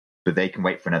 but they can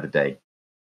wait for another day.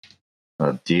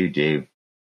 Oh, do.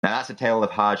 Now that's a tale of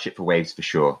hardship for waves for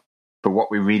sure, but what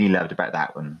we really loved about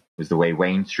that one was the way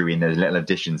Wayne threw in those little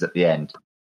additions at the end.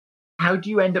 How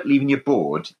do you end up leaving your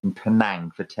board in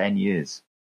Penang for 10 years?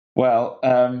 Well,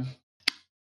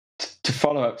 to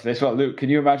follow up to this, well, Luke, can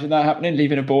you imagine that happening?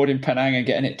 Leaving a board in Penang and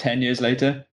getting it 10 years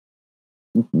later?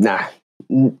 Nah.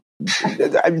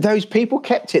 Those people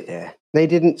kept it there. They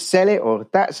didn't sell it, or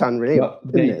that's unreal.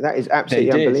 Well, that is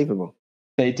absolutely unbelievable.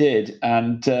 They did.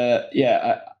 And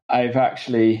I've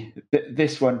actually,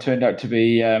 this one turned out to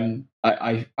be,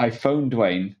 I phoned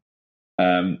Wayne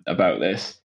about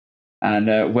this.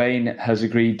 And Wayne has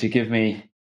agreed to give me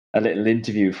a little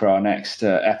interview for our next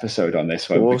episode on this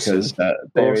one, because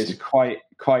there is quite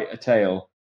a tale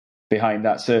behind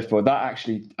that surfboard. That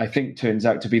actually, I think, turns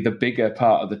out to be the bigger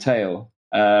part of the tale.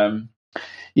 Have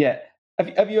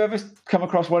you ever come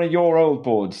across one of your old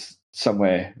boards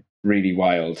somewhere really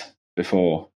wild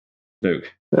before,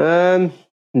 Luke? No,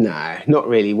 not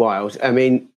really wild. I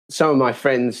mean, some of my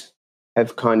friends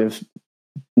have kind of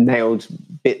nailed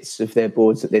bits of their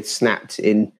boards that they'd snapped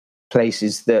in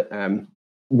places that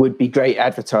would be great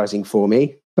advertising for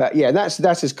me. But yeah, that's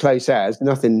as close as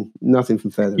nothing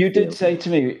from further. You did say to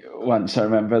me once, I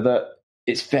remember, that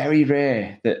it's very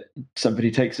rare that somebody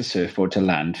takes a surfboard to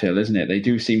landfill, isn't it? They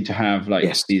do seem to have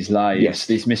these lives,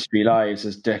 these mystery lives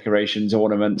as decorations,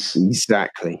 ornaments.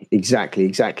 Exactly.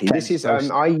 This is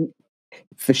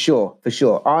for sure.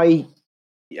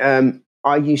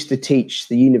 I used to teach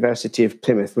the University of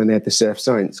Plymouth when they had the surf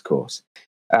science course.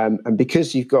 And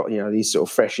because you've got, these sort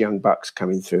of fresh young bucks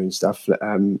coming through and stuff,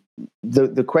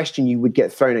 the question you would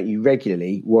get thrown at you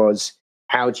regularly was,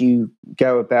 how do you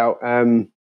go about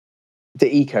the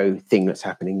eco thing that's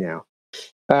happening now?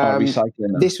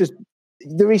 Recycling. This was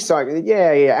the recycling,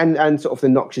 and sort of the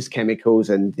noxious chemicals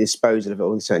and disposal of it,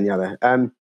 all this and the other.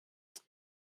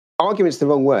 Argument's the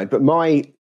wrong word, but my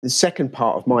the second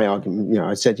part of my argument,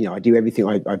 I said, I do everything.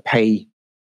 I pay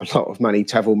a lot of money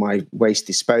to have all my waste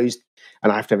disposed,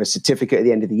 and I have to have a certificate at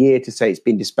the end of the year to say it's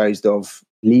been disposed of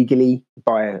legally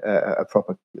by a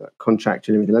proper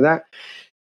contractor and everything like that.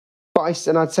 But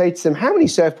I'd say to them, how many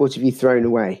surfboards have you thrown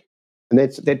away? And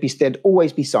there'd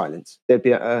always be silence. There'd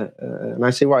be and I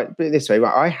say, right, put it this way,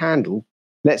 right, I handle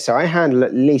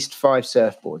at least 5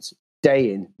 surfboards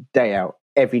day in, day out,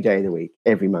 every day of the week,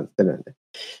 every month.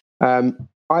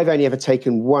 I've only ever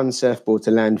taken 1 surfboard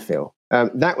to landfill.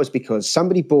 That was because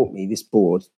somebody bought me this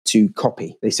board to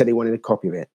copy. They said they wanted a copy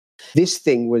of it. This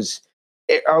thing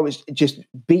I was just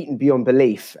beaten beyond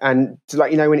belief. And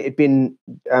when it had been,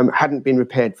 hadn't been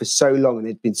repaired for so long, and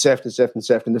it'd been surfed and surfed and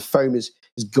surfed, and the foam is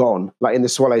gone. Like in the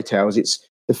Swallowtails,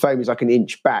 the foam is like an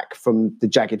inch back from the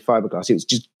jagged fiberglass. It was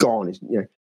just gone.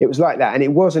 It was like that. And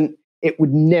it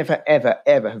would never, ever,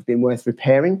 ever have been worth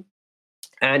repairing.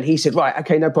 And he said, right,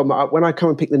 okay, no problem. When I come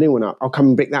and pick the new one up, I'll come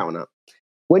and pick that one up.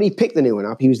 When he picked the new one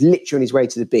up, he was literally on his way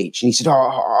to the beach. And he said,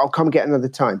 I'll come and get another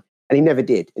time. And he never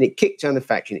did. And it kicked down the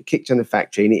factory,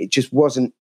 and it just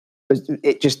wasn't,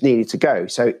 it just needed to go.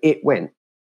 So it went.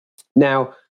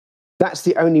 Now, that's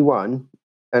the only one.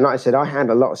 And like I said, I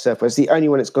handle a lot of surfboards. It's the only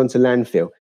one that's gone to landfill.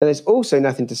 And there's also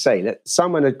nothing to say that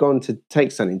someone had gone to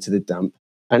take something to the dump.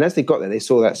 And as they got there, they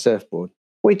saw that surfboard.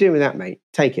 What are you doing with that, mate?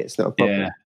 Take it. It's not a problem. Yeah.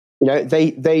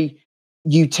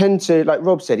 You tend to, like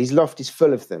Rob said, his loft is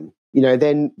full of them.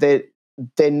 Then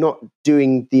they're not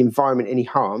doing the environment any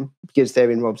harm because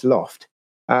they're in Rob's loft.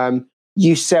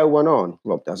 You sell one on,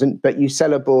 Rob doesn't, but you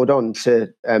sell a board on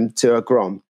to a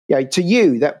Grom. Yeah, to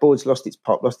you, that board's lost its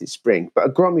pop, lost its spring. But a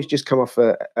Grom who's just come off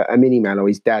a mini mal or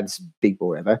his dad's big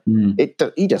board, whatever,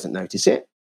 he doesn't notice it.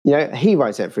 He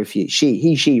rides that for a few.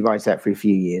 She rides that for a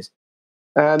few years.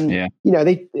 And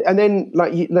then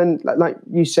like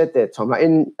you said there, Tom,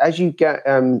 as you get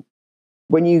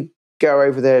when you go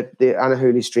over the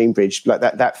Anahulu Stream Bridge, like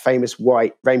that famous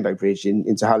white rainbow bridge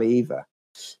into Haleiwa,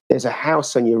 there's a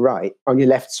house on your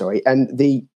left, and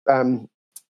the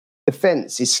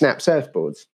fence is snap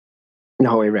surfboards the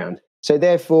whole way around. So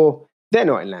therefore, they're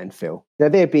not in landfill.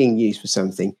 They're being used for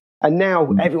something. And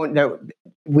now everyone,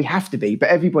 we have to be, but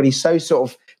everybody's so sort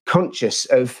of conscious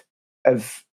of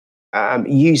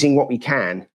using what we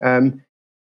can.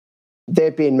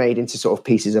 They're being made into sort of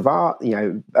pieces of art.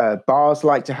 Bars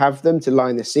like to have them to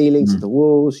line the ceilings of the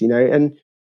walls. And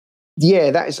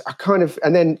that is a kind of,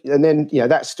 and then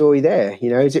that story there.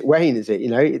 Is it Wayne? Is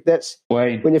it? That's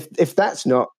Wayne. When if that's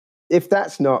not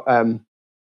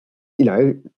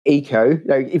eco.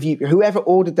 Whoever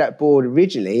ordered that board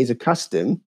originally is a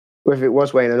custom. Whether it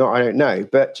was Wayne or not, I don't know.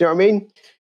 But do you know what I mean?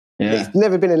 Yeah. It's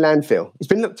never been in landfill. It's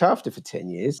been looked after for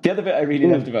 10 years. The other bit I really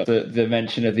loved about the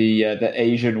mention of the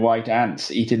Asian white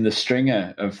ants eating the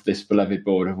stringer of this beloved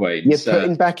board of Wayne's. You're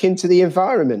putting back into the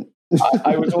environment.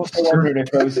 I was also wondering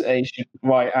if those Asian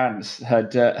white ants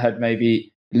had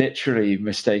maybe literally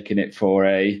mistaken it for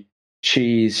a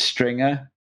cheese stringer.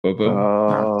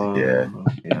 Oh dear.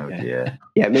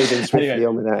 Yeah, moving swiftly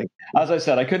on with that. As I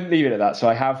said, I couldn't leave it at that, so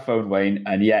I have phoned Wayne,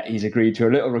 and yet he's agreed to a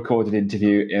little recorded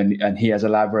interview, and he has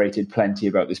elaborated plenty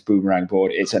about this boomerang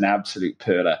board. It's an absolute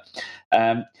perler.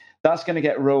 That's going to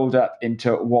get rolled up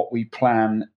into what we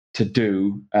plan to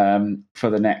do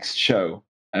for the next show.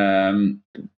 A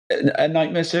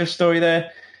Nightmare Surf story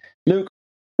there, Luke?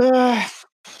 No,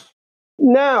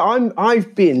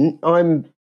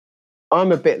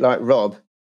 I'm a bit like Rob.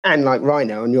 And like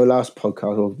Rhino on your last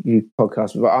podcast or you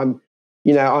podcast, but I'm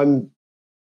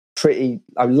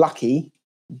lucky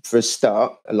for a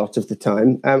start a lot of the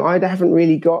time. I haven't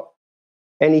really got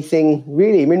anything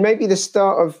really. I mean, maybe the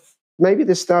start of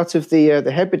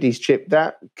the Hebrides trip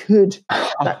that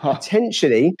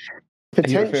potentially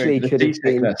could have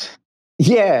been.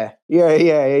 Yeah.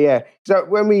 So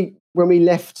when we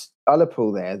left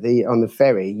Ullapool there, on the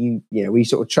ferry, we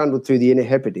sort of trundled through the Inner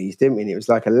Hebrides, didn't we? And it was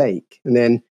like a lake, and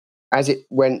then as it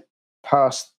went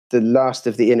past the last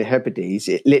of the Inner Hebrides,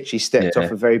 it literally stepped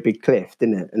off a very big cliff,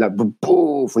 didn't it? And like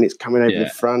poof, when it's coming over the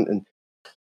front, and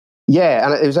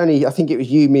and it was only, I think it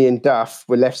was you, me, and Duff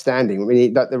were left standing. I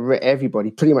mean,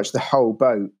 everybody, pretty much the whole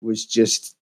boat was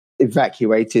just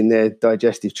evacuating their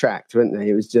digestive tract, weren't they?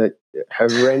 It was just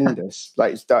horrendous.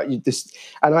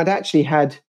 And I'd actually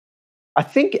had. I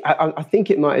think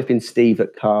it might have been Steve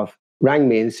at Carve rang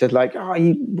me and said, like,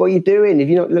 what are you doing? Have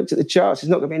you not looked at the charts? There's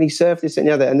not going to be any surf, this and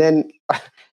the other. And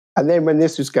then when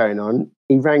this was going on,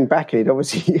 he rang back and he'd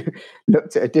obviously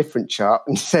looked at a different chart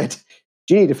and said,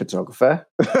 do you need a photographer?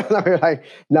 And I was like,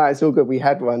 no, it's all good. We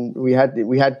had one. We had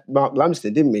Mark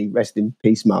Lumsden, didn't we? Rest in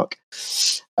peace, Mark.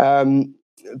 But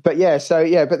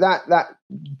that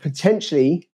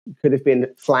potentially could have been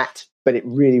flat, but it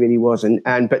really, really wasn't.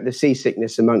 But the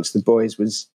seasickness amongst the boys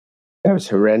was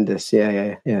horrendous.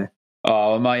 Yeah.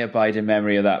 Oh, my abiding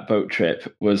memory of that boat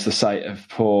trip was the sight of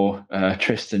poor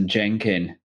Tristan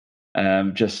Jenkin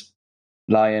just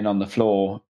lying on the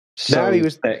floor. Now he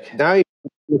was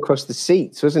across the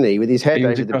seats, wasn't he, with his head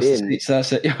over the bin? The seats,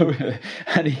 that's it.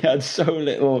 And he had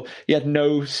he had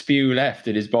no spew left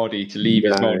in his body to leave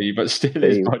his body, but still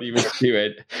his body was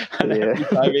spewing. And every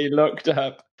time he looked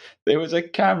up, there was a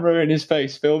camera in his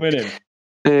face filming him.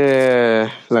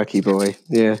 Yeah, lucky boy.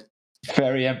 Yeah,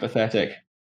 very empathetic.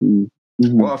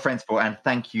 Mm-hmm. What a friend sport, and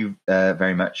thank you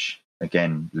very much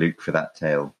again, Luke, for that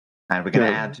tale. And we're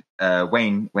going to add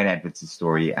Wayne Edwards'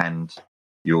 story and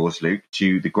yours, Luke,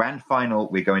 to the grand final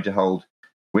we're going to hold,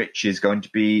 which is going to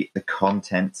be the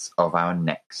contents of our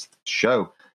next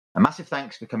show. A massive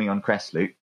thanks for coming on Crest,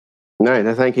 Luke.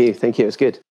 No, thank you. It was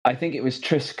good. I think it was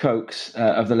Tris Cokes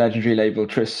of the legendary label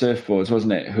Tris Surfboards,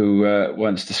 wasn't it, who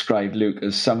once described Luke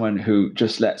as someone who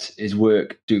just lets his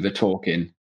work do the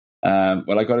talking.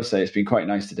 Well, I got to say, it's been quite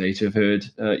nice today to have heard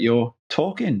your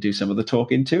talking, do some of the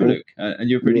talking too, Luke.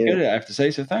 And you're pretty good at it, I have to say,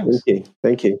 so thanks.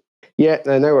 Thank you. Yeah,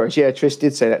 no worries. Yeah, Tris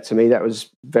did say that to me. That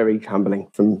was very humbling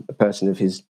from a person of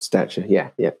his stature. Yeah.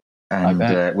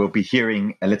 And we'll be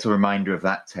hearing a little reminder of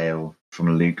that tale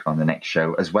from Luke on the next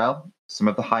show as well. Some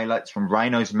of the highlights from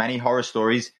Rhino's many horror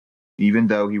stories, even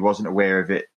though he wasn't aware of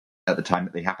it at the time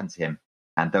that they happened to him,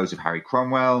 and those of Harry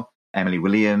Cromwell, Emily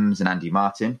Williams, and Andy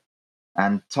Martin.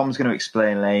 And Tom's going to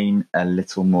explain a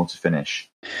little more to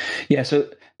finish. Yeah, so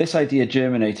this idea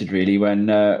germinated really when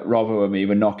Robbo and me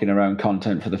were knocking around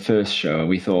content for the first show, and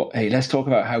we thought, hey, let's talk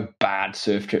about how bad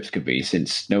surf trips could be,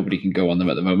 since nobody can go on them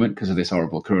at the moment because of this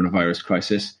horrible coronavirus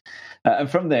crisis. And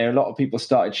from there, a lot of people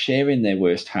started sharing their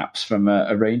worst haps from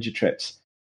a range of trips.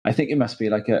 I think it must be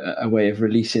like a way of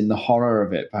releasing the horror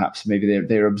of it. Perhaps maybe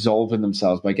they're absolving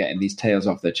themselves by getting these tales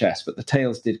off their chest. But the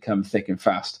tales did come thick and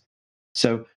fast.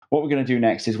 So what we're going to do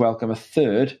next is welcome a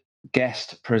third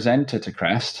guest presenter to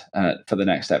Crest for the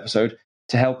next episode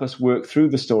to help us work through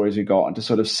the stories we got and to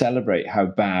sort of celebrate how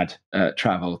bad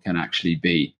travel can actually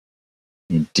be.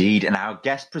 Indeed. And our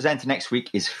guest presenter next week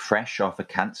is fresh off a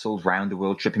cancelled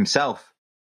round-the-world trip himself.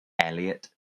 Elliot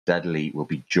Dudley will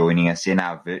be joining us in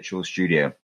our virtual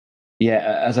studio.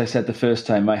 Yeah, as I said the first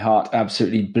time, my heart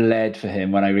absolutely bled for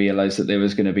him when I realised that there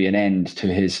was going to be an end to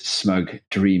his smug,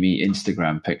 dreamy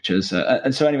Instagram pictures.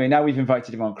 And so anyway, now we've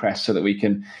invited him on Crest so that we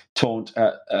can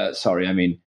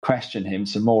question him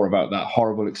some more about that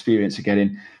horrible experience of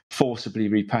getting forcibly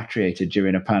repatriated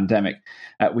during a pandemic.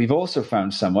 We've also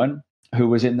found someone who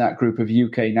was in that group of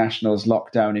UK nationals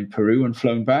locked down in Peru and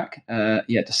flown back.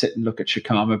 He had to sit and look at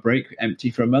Chicama Break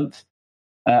empty for a month.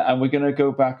 And we're going to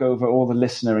go back over all the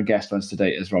listener and guest ones to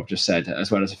date, as Rob just said,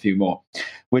 as well as a few more.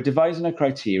 We're devising a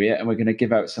criteria, and we're going to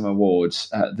give out some awards.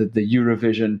 The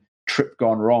Eurovision Trip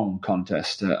Gone Wrong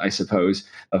contest, I suppose,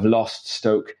 of lost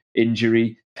stoke,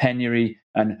 injury, penury,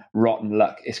 and rotten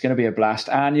luck. It's going to be a blast,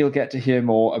 and you'll get to hear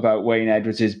more about Wayne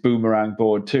Edwards' boomerang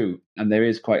board too. And there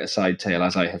is quite a side tale,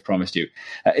 as I have promised you.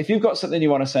 If you've got something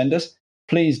you want to send us,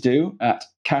 please do at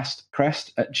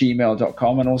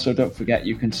castcrest@gmail.com. And also don't forget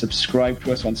you can subscribe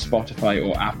to us on Spotify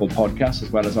or Apple Podcasts,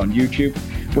 as well as on YouTube,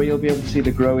 where you'll be able to see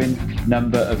the growing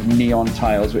number of neon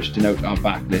tiles which denote our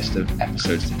backlist of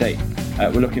episodes to date.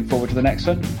 We're looking forward to the next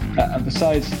one. And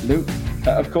besides Luke,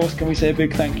 of course, can we say a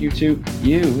big thank you to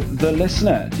you, the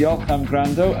listener. Diolch am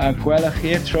gwrando a gwelwch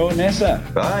chi tro nesa.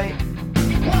 Bye.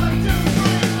 1, 2